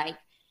she was like,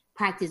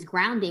 practice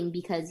grounding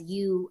because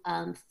you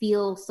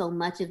feel so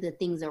much of the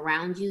things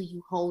around you.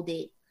 You hold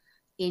it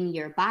in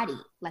your body,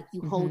 like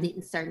you hold it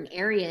in certain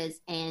areas,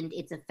 and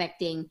it's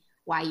affecting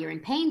why you're in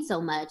pain so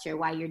much or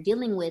why you're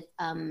dealing with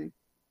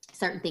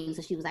certain things.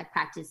 So she was like,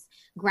 practice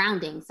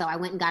grounding. So I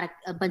went and got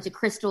a bunch of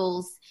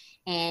crystals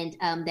and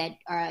that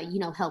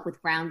help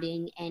with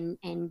grounding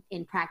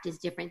and practice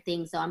different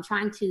things. So I'm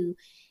trying to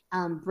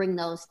bring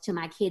those to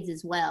my kids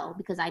as well,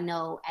 because I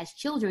know as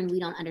children we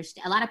don't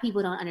understand. A lot of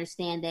people don't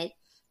understand that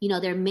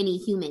they're many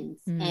humans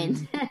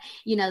and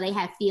they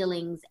have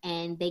feelings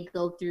and they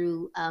go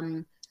through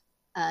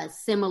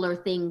similar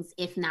things,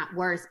 if not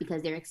worse,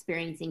 because they're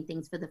experiencing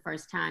things for the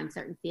first time,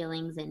 certain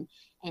feelings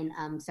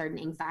and certain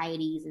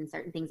anxieties and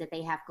certain things that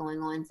they have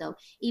going on. So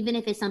even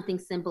if it's something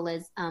simple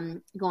as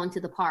going to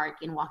the park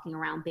and walking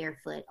around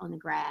barefoot on the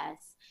grass,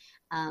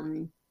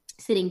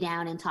 sitting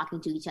down and talking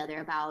to each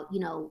other about,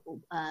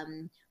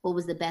 what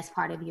was the best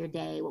part of your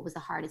day? What was the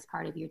hardest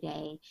part of your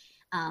day?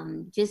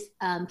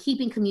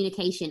 Keeping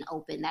communication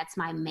open. That's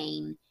my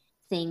main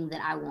thing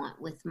that I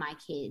want with my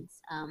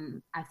kids.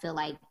 I feel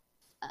like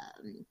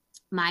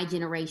my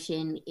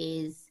generation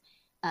is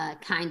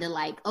kind of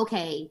like,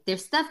 okay,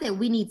 there's stuff that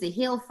we need to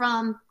heal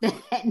from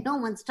that no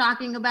one's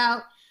talking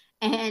about,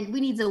 and we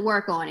need to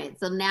work on it.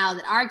 So now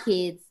that our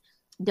kids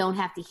don't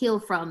have to heal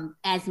from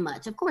as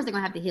much, of course they're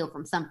gonna have to heal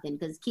from something,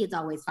 because kids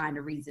always find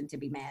a reason to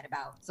be mad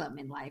about something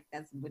in life.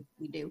 That's what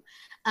we do.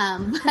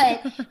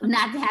 But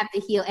not to have to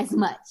heal as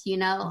much,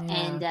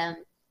 and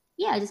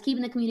just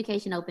keeping the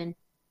communication open.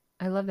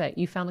 I love that.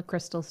 You found the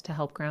crystals to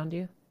help ground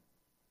you?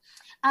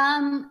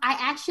 I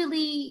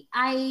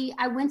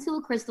went to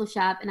a crystal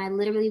shop and I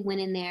literally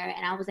went in there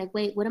and I was like,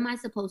 wait, what am I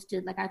supposed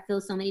to, like, I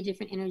feel so many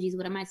different energies.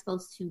 What am I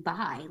supposed to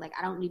buy? Like,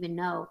 I don't even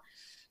know.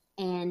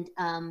 And,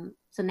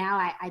 so now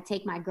I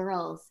take my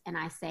girls and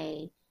I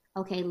say,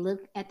 okay,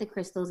 look at the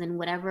crystals, and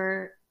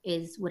whatever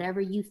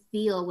you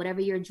feel, whatever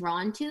you're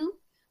drawn to,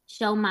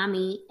 show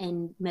mommy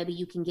and maybe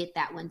you can get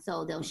that one.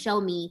 So they'll show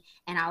me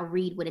and I'll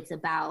read what it's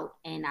about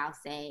and I'll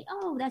say,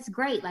 oh, that's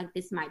great. Like,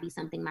 this might be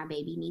something my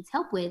baby needs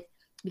help with,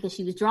 because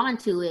she was drawn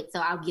to it. So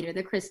I'll get her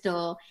the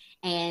crystal,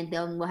 and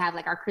then we'll have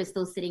like our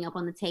crystals sitting up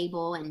on the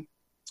table, and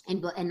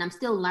I'm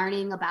still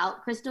learning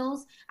about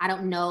crystals.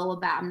 I'm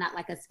not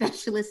like a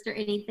specialist or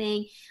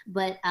anything,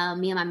 but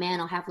me and my man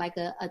will have like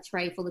a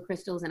tray full of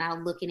crystals, and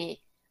I'll look in it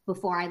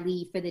before I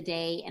leave for the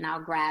day, and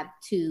I'll grab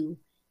 2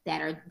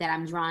 that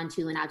I'm drawn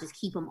to, and I'll just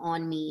keep them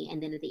on me.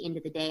 And then at the end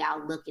of the day,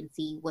 I'll look and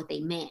see what they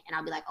meant, and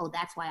I'll be like, oh,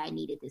 that's why I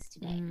needed this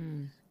today.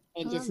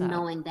 And just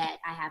knowing that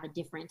I have a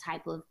different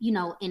type of,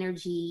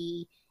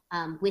 energy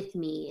with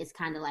me is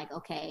kind of like,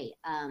 okay,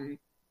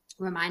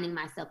 reminding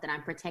myself that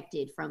I'm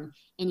protected from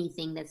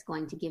anything that's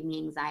going to give me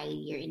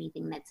anxiety or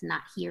anything that's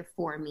not here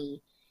for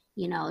me,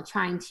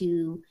 trying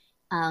to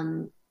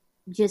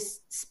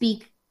just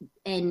speak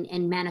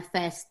and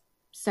manifest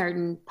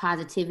certain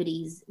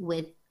positivities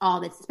with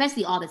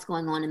especially all that's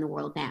going on in the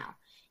world now,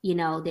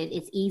 that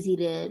it's easy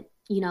to,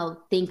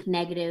 think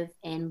negative.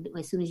 And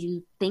as soon as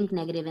you think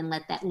negative and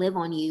let that live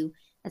on you,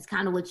 that's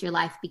kind of what your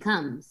life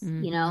becomes,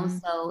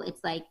 So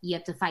it's like you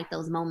have to fight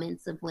those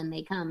moments of when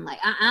they come, like,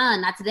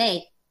 not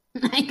today.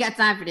 I ain't got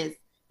time for this.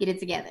 Get it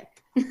together.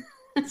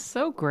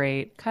 So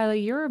great. Kyla,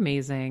 you're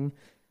amazing.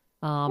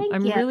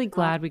 I'm really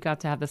glad we got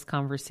to have this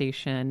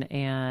conversation,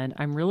 and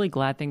I'm really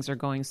glad things are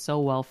going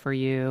so well for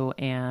you.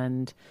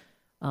 And,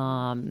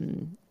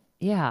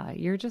 yeah,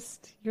 you're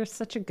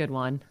such a good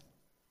one.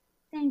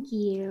 Thank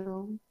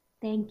you.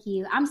 Thank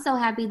you. I'm so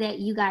happy that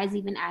you guys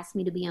even asked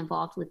me to be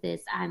involved with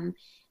this.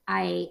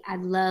 I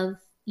love,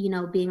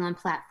 being on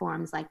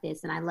platforms like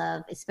this, and I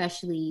love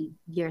especially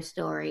your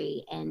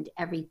story and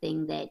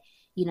everything that,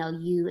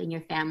 you and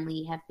your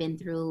family have been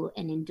through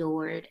and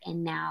endured,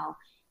 and now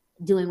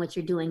doing what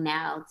you're doing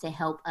now to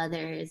help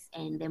others,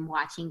 and them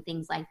watching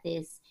things like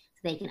this so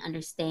they can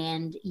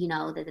understand,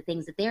 that the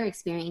things that they're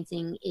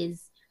experiencing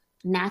is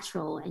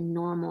natural and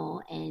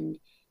normal. And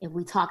if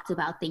we talked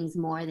about things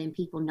more, then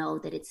people know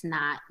that it's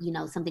not,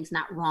 something's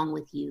not wrong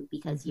with you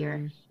because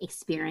you're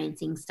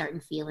experiencing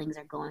certain feelings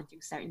or going through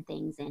certain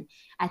things. And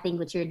I think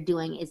what you're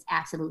doing is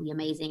absolutely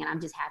amazing. And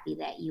I'm just happy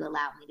that you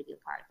allowed me to be a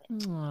part of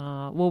it.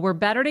 Well, we're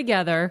better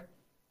together.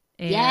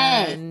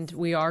 And yes.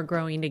 we are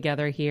growing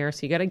together here.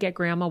 So you got to get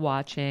grandma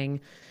watching.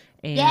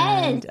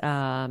 And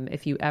yes.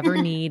 If you ever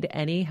need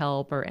any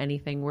help or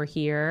anything, we're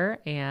here.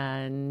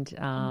 And,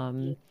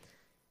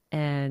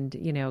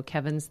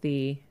 Kevin's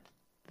the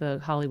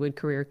Hollywood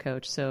career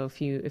coach. So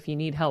if you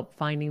need help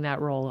finding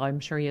that role, I'm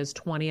sure he has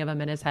 20 of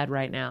them in his head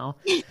right now.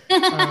 He's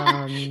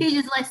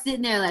just like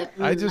sitting there like,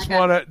 I just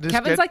want to.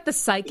 Kevin's like the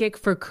psychic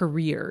for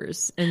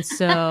careers. And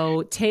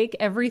so take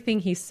everything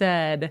he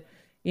said,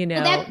 to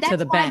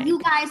the bank.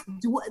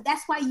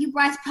 That's why you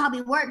guys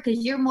probably work,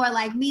 because you're more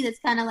like me. That's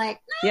kind of like,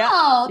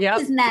 no,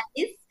 this is nice.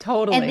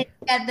 Totally.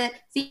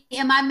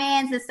 And my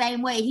man's the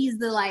same way. He's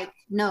the like,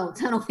 no,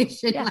 tunnel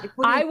vision. Yeah. Like,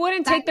 I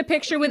wouldn't take the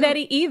picture with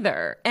Eddie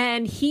either.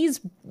 And he's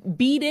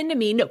beat into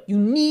me. No, you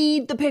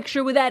need the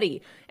picture with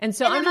Eddie. And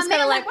so I'm just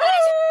kind of like, what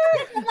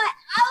is I'm like,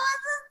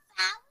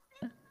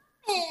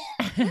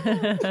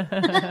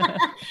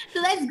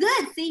 so that's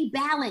good. See,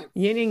 balance.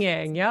 Yin and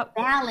yang. Yep.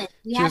 Balance.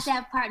 We have to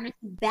have partners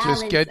who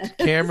balance. Just get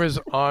cameras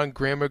on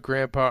grandma,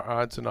 grandpa,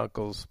 aunts, and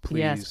uncles, please.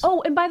 Yes.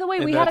 Oh, and by the way,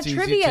 we had a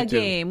trivia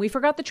game. We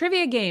forgot the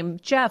trivia game.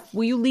 Jeff,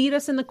 will you lead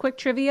us in the quick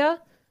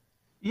trivia?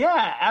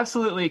 Yeah,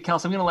 absolutely,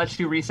 Kelsey. I'm going to let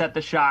you reset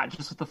the shot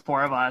just with the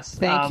four of us.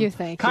 Thank you.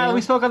 Kyle,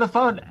 we spoke on the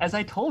phone. As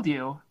I told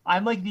you,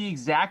 I'm like the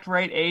exact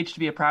right age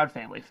to be a Proud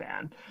Family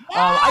fan.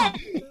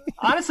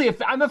 Honestly,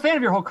 I'm a fan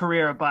of your whole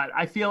career, but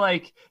I feel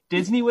like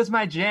Disney was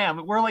my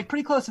jam. We're like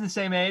pretty close to the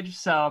same age,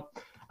 so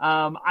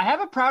I have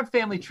a Proud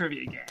Family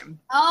trivia game.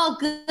 Oh,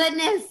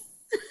 goodness.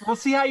 We'll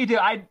see how you do.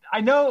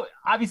 I know,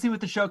 obviously,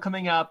 with the show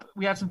coming up,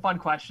 we have some fun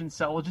questions,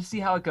 so we'll just see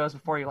how it goes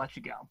before you let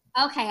you go.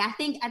 Okay, I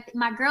think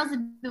my girls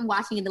have been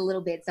watching it a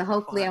little bit, so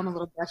hopefully I'm a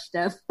little brushed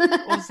up.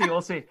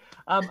 We'll see.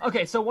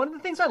 Okay, so one of the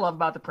things I love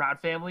about the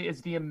Proud Family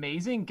is the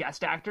amazing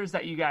guest actors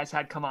that you guys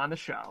had come on the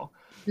show.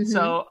 Mm-hmm.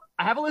 So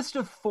I have a list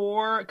of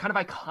 4 kind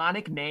of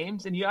iconic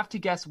names, and you have to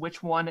guess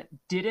which one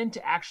didn't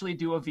actually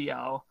do a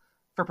VO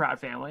for Proud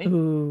Family.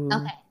 Ooh.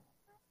 Okay.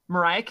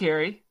 Mariah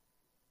Carey,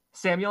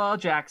 Samuel L.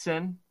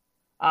 Jackson,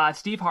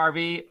 Steve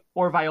Harvey,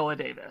 or Viola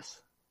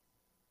Davis?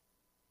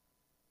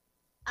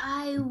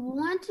 I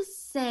want to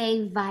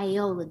say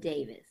Viola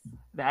Davis.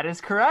 That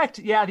is correct.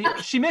 Yeah,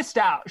 she missed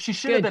out. She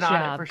should have been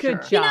on it for sure.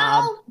 Good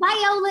job.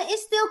 Viola,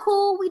 it's still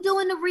cool. We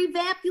doing the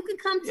revamp. You can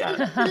come to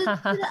the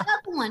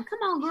other one. Come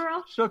on,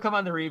 girl. She'll come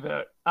on the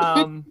reboot.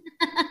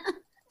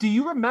 Do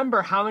you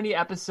remember how many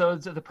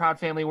episodes of The Proud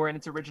Family were in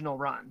its original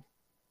run?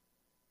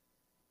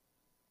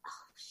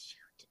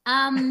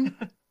 Oh, shoot.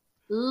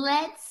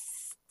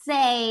 Let's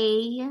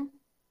say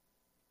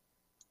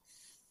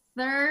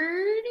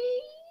 32.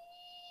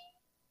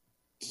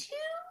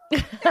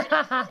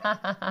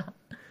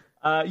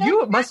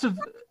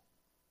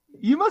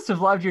 You must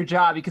have loved your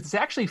job, because it's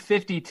actually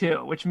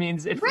 52, which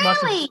means it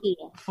must have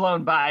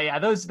flown by. Yeah,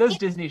 those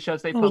Disney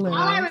shows they put. All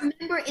I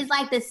remember is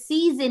like the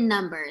season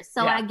numbers.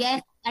 So yeah.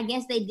 I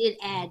guess they did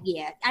add.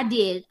 Yeah, I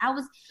did.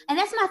 And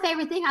that's my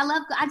favorite thing.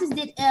 I just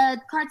did a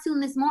cartoon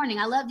this morning.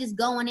 I love just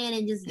going in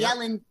and just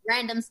yelling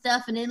random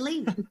stuff and then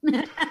leaving.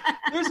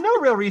 There's no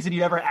real reason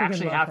you ever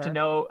actually have to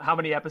know how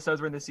many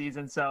episodes were in the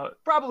season. So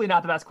probably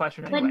not the best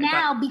question anyway. But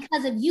now,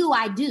 because of you,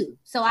 I do.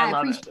 So I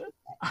appreciate it.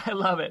 I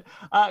love it.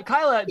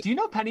 Kyla, do you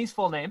know Penny's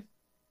full name?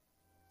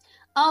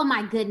 Oh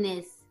my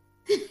goodness.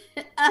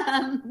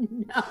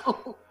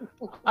 No.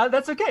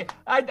 That's okay.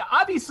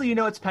 Obviously, you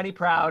know it's Penny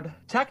Proud.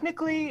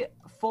 Technically,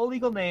 full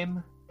legal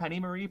name, Penny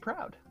Marie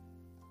Proud.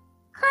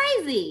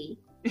 Crazy.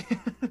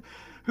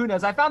 Who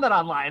knows? I found that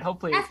online.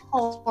 Hopefully, that's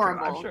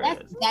horrible. I'm sure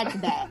that's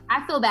bad.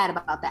 I feel bad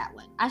about that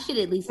one. I should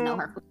at least know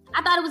her.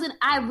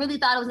 I really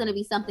thought it was gonna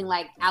be something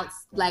like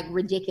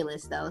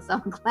ridiculous though. So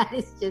I'm glad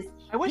it's just.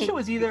 I wish it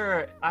was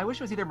either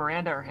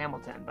Miranda or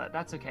Hamilton, but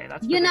that's okay.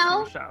 That's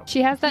the show.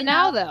 She has that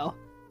now though.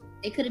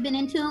 It could have been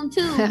in tune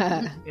too.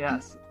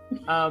 Yes.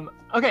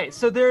 Okay,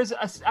 so there's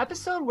an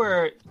episode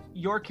where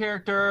your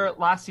character,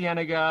 La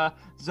Cienega,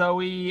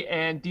 Zoe,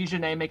 and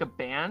Dejanay make a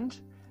band.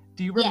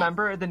 Do you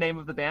remember the name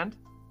of the band?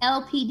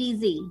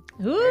 LPDZ.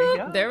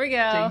 Ooh, there we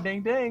go.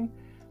 Ding, ding, ding.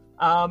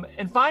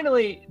 And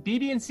finally,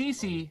 BB and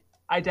Cece,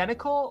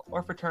 identical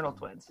or fraternal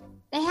twins?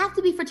 They have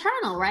to be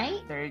fraternal,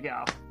 right? There you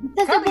go.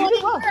 Because they're boy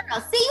and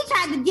girl. See, you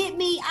tried to get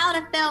me. I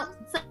would have felt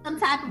some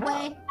type of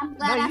way. I'm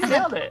glad you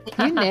nailed it.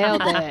 You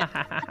nailed it.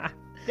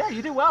 Yeah,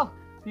 you did well.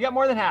 You got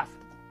more than half.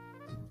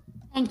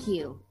 Thank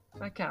you.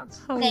 That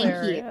counts.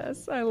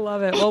 Hilarious. I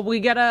love it. Well, we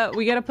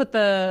gotta put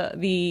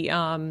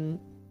the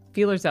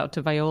feelers out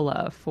to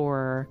Viola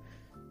for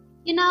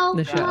the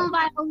show. Come on,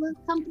 Viola,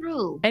 come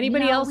through.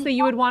 Anybody else that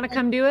you would want to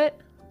come do it?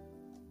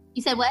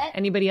 You said what?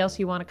 Anybody else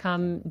you want to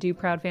come do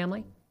Proud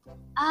Family?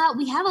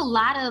 We have a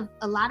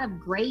lot of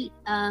great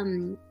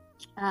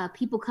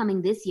people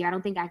coming this year. I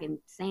don't think I can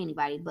say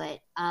anybody, but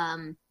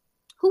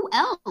who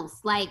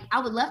else? Like, I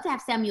would love to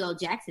have Samuel L.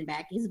 Jackson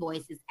back. His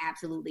voice is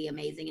absolutely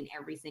amazing in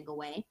every single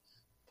way.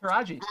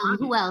 Taraji.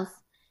 Who else?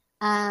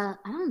 I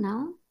don't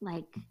know.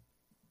 Like,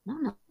 I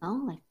don't know.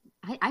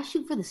 Like, I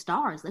shoot for the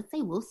stars. Let's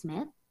say Will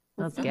Smith.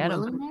 Let's get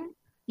Will him in there.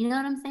 You know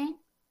what I'm saying?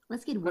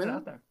 Let's get Will.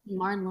 Out there.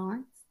 Martin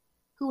Lawrence.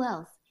 Who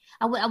else?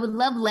 I would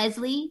love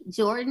Leslie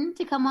Jordan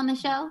to come on the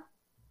show.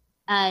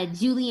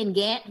 Julian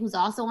Gant, who's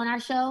also on our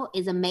show,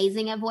 is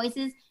amazing at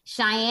voices.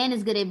 Cheyenne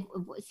is good at.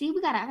 See,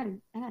 I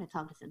gotta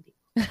talk to some people.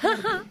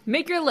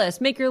 Make your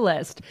list. I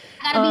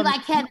gotta be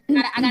like Kevin.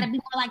 I gotta be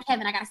more like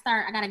Kevin. I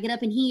gotta get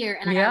up in here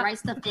and I gotta write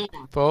stuff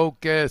down.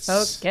 Focus.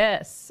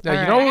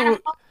 Now, you know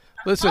what?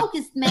 Listen,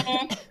 focus,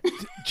 man.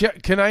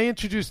 Can I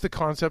introduce the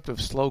concept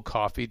of slow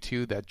coffee to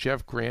you that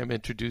Jeff Graham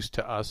introduced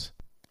to us?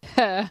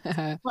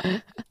 Slow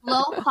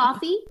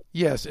coffee?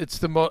 Yes, it's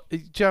the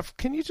Jeff,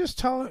 can you just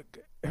tell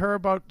her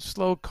about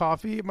slow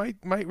coffee? It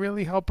might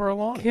really help her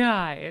along.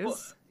 Guys. Well,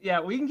 yeah,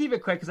 we can keep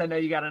it quick because I know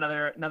you got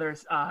another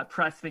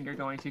press thing you're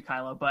going to,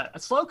 Kylo. But a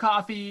slow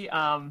coffee,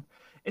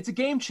 it's a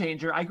game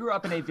changer. I grew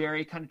up in a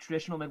very kind of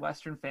traditional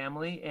Midwestern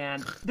family,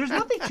 and there's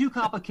nothing too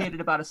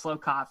complicated about a slow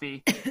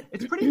coffee.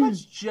 It's pretty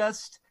much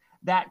just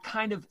that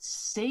kind of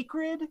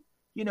sacred,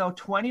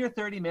 20 or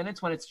 30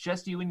 minutes when it's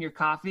just you and your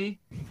coffee,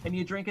 and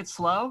you drink it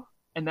slow,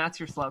 and that's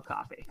your slow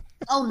coffee.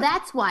 Oh,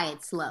 that's why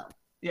it's slow.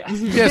 Yeah.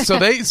 Yeah.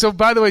 So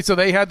by the way,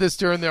 they had this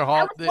during their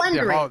holiday.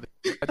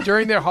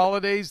 During their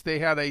holidays, they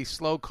had a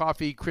slow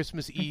coffee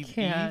Christmas Eve.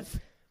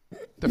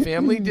 The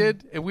family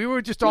did, and we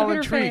were just all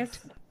intrigued.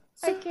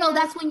 So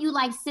that's when you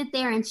sit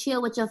there and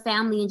chill with your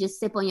family and just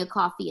sip on your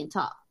coffee and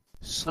talk.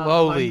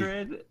 Slowly.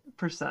 100%.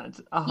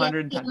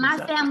 110%. Yeah, my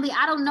family,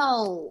 I don't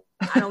know.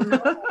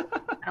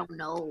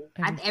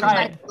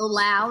 Everybody's so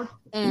loud,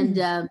 and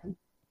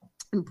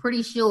I'm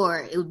pretty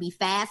sure it would be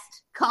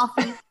fast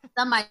coffee.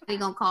 Somebody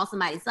gonna call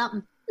somebody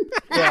something.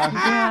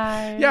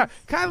 Yeah,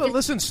 Kyla,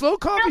 listen, slow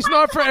coffee's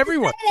not for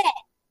everyone.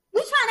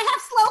 We're trying to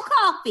have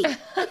slow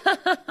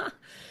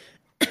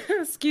coffee.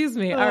 Excuse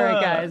me. All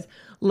right, guys.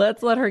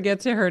 Let's let her get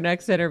to her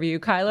next interview.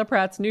 Kyla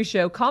Pratt's new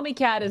show, Call Me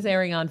Kat, is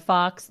airing on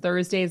Fox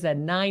Thursdays at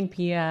 9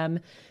 p.m.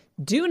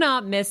 Do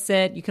not miss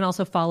it. You can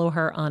also follow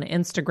her on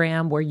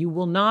Instagram, where you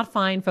will not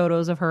find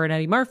photos of her and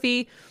Eddie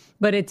Murphy,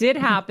 but it did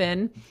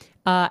happen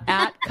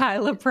at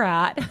Kyla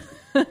Pratt.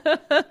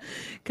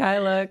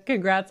 Kyla,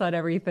 congrats on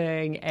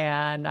everything,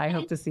 and I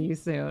hope to see you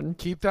soon.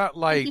 Keep that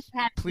light,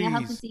 please. I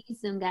hope to see you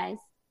soon, guys.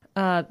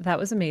 That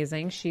was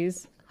amazing.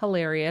 She's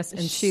hilarious,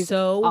 and she's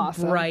so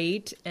awesome.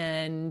 bright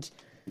and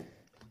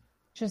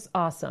just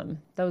awesome.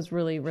 That was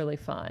really, really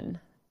fun.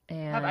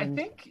 And I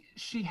think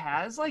she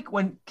has,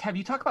 when Kev,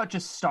 you talk about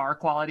just star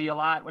quality a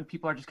lot, when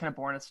people are just kind of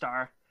born a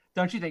star.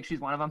 Don't you think she's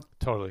one of them?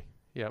 Totally.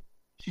 Yep.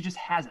 She just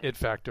has it. It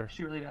factor.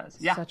 She really does.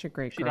 Yeah. Such a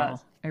great she girl.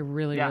 Does. I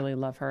really, really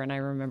love her, and I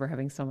remember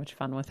having so much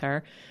fun with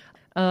her.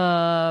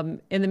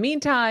 In the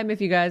meantime, if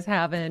you guys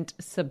haven't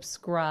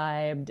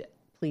subscribed,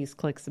 please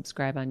click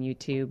subscribe on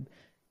YouTube.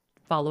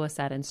 Follow us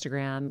at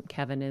Instagram.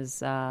 Kevin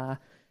is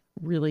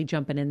really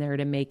jumping in there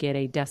to make it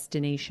a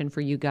destination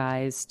for you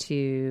guys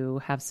to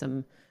have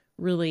some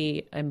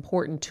really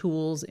important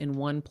tools in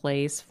one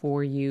place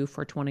for you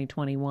for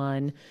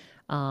 2021.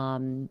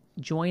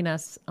 Join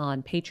us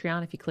on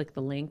Patreon if you click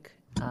the link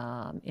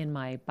in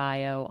my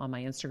bio on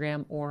my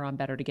Instagram or on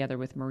Better Together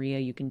with Maria.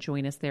 You can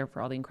join us there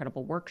for all the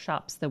incredible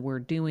workshops that we're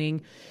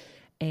doing.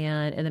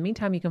 And in the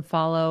meantime, you can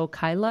follow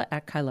Kyla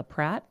at Kyla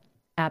Pratt,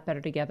 at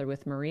Better Together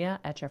with Maria,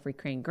 at Jeffrey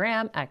Crane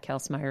Graham, at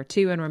Kelsmeyer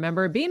 2. And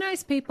remember, be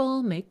nice,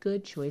 people, make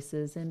good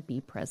choices, and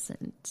be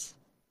present.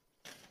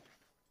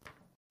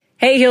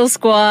 Hey, Heal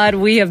Squad.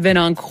 We have been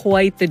on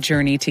quite the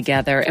journey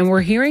together, and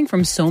we're hearing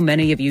from so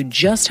many of you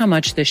just how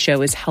much this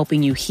show is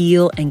helping you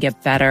heal and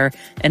get better,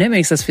 and it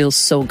makes us feel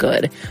so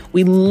good.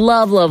 We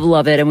love, love,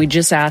 love it, and we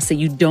just ask that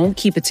you don't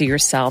keep it to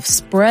yourself.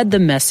 Spread the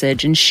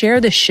message and share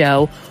the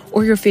show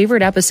or your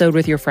favorite episode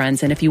with your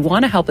friends. And if you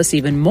want to help us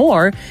even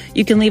more,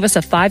 you can leave us a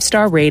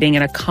 5-star rating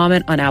and a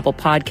comment on Apple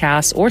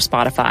Podcasts or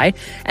Spotify,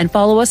 and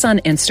follow us on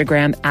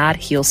Instagram at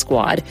Heal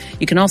Squad.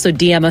 You can also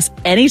DM us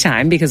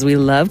anytime because we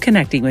love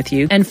connecting with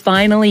you. And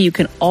finally, you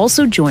can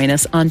also join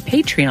us on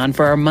Patreon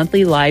for our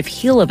monthly live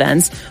heal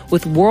events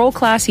with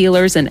world-class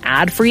healers and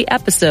ad-free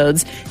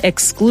episodes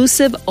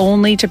exclusive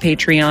only to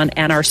Patreon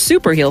and our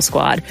Super Heal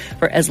Squad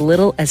for as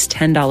little as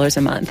 $10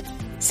 a month.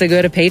 So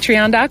go to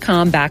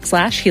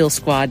patreon.com/Heal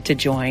Squad to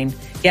join.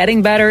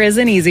 Getting better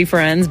isn't easy,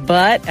 friends,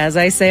 but as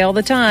I say all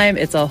the time,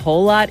 it's a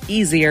whole lot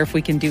easier if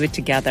we can do it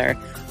together.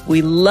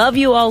 We love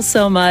you all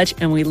so much,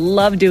 and we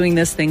love doing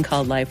this thing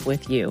called life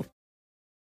with you.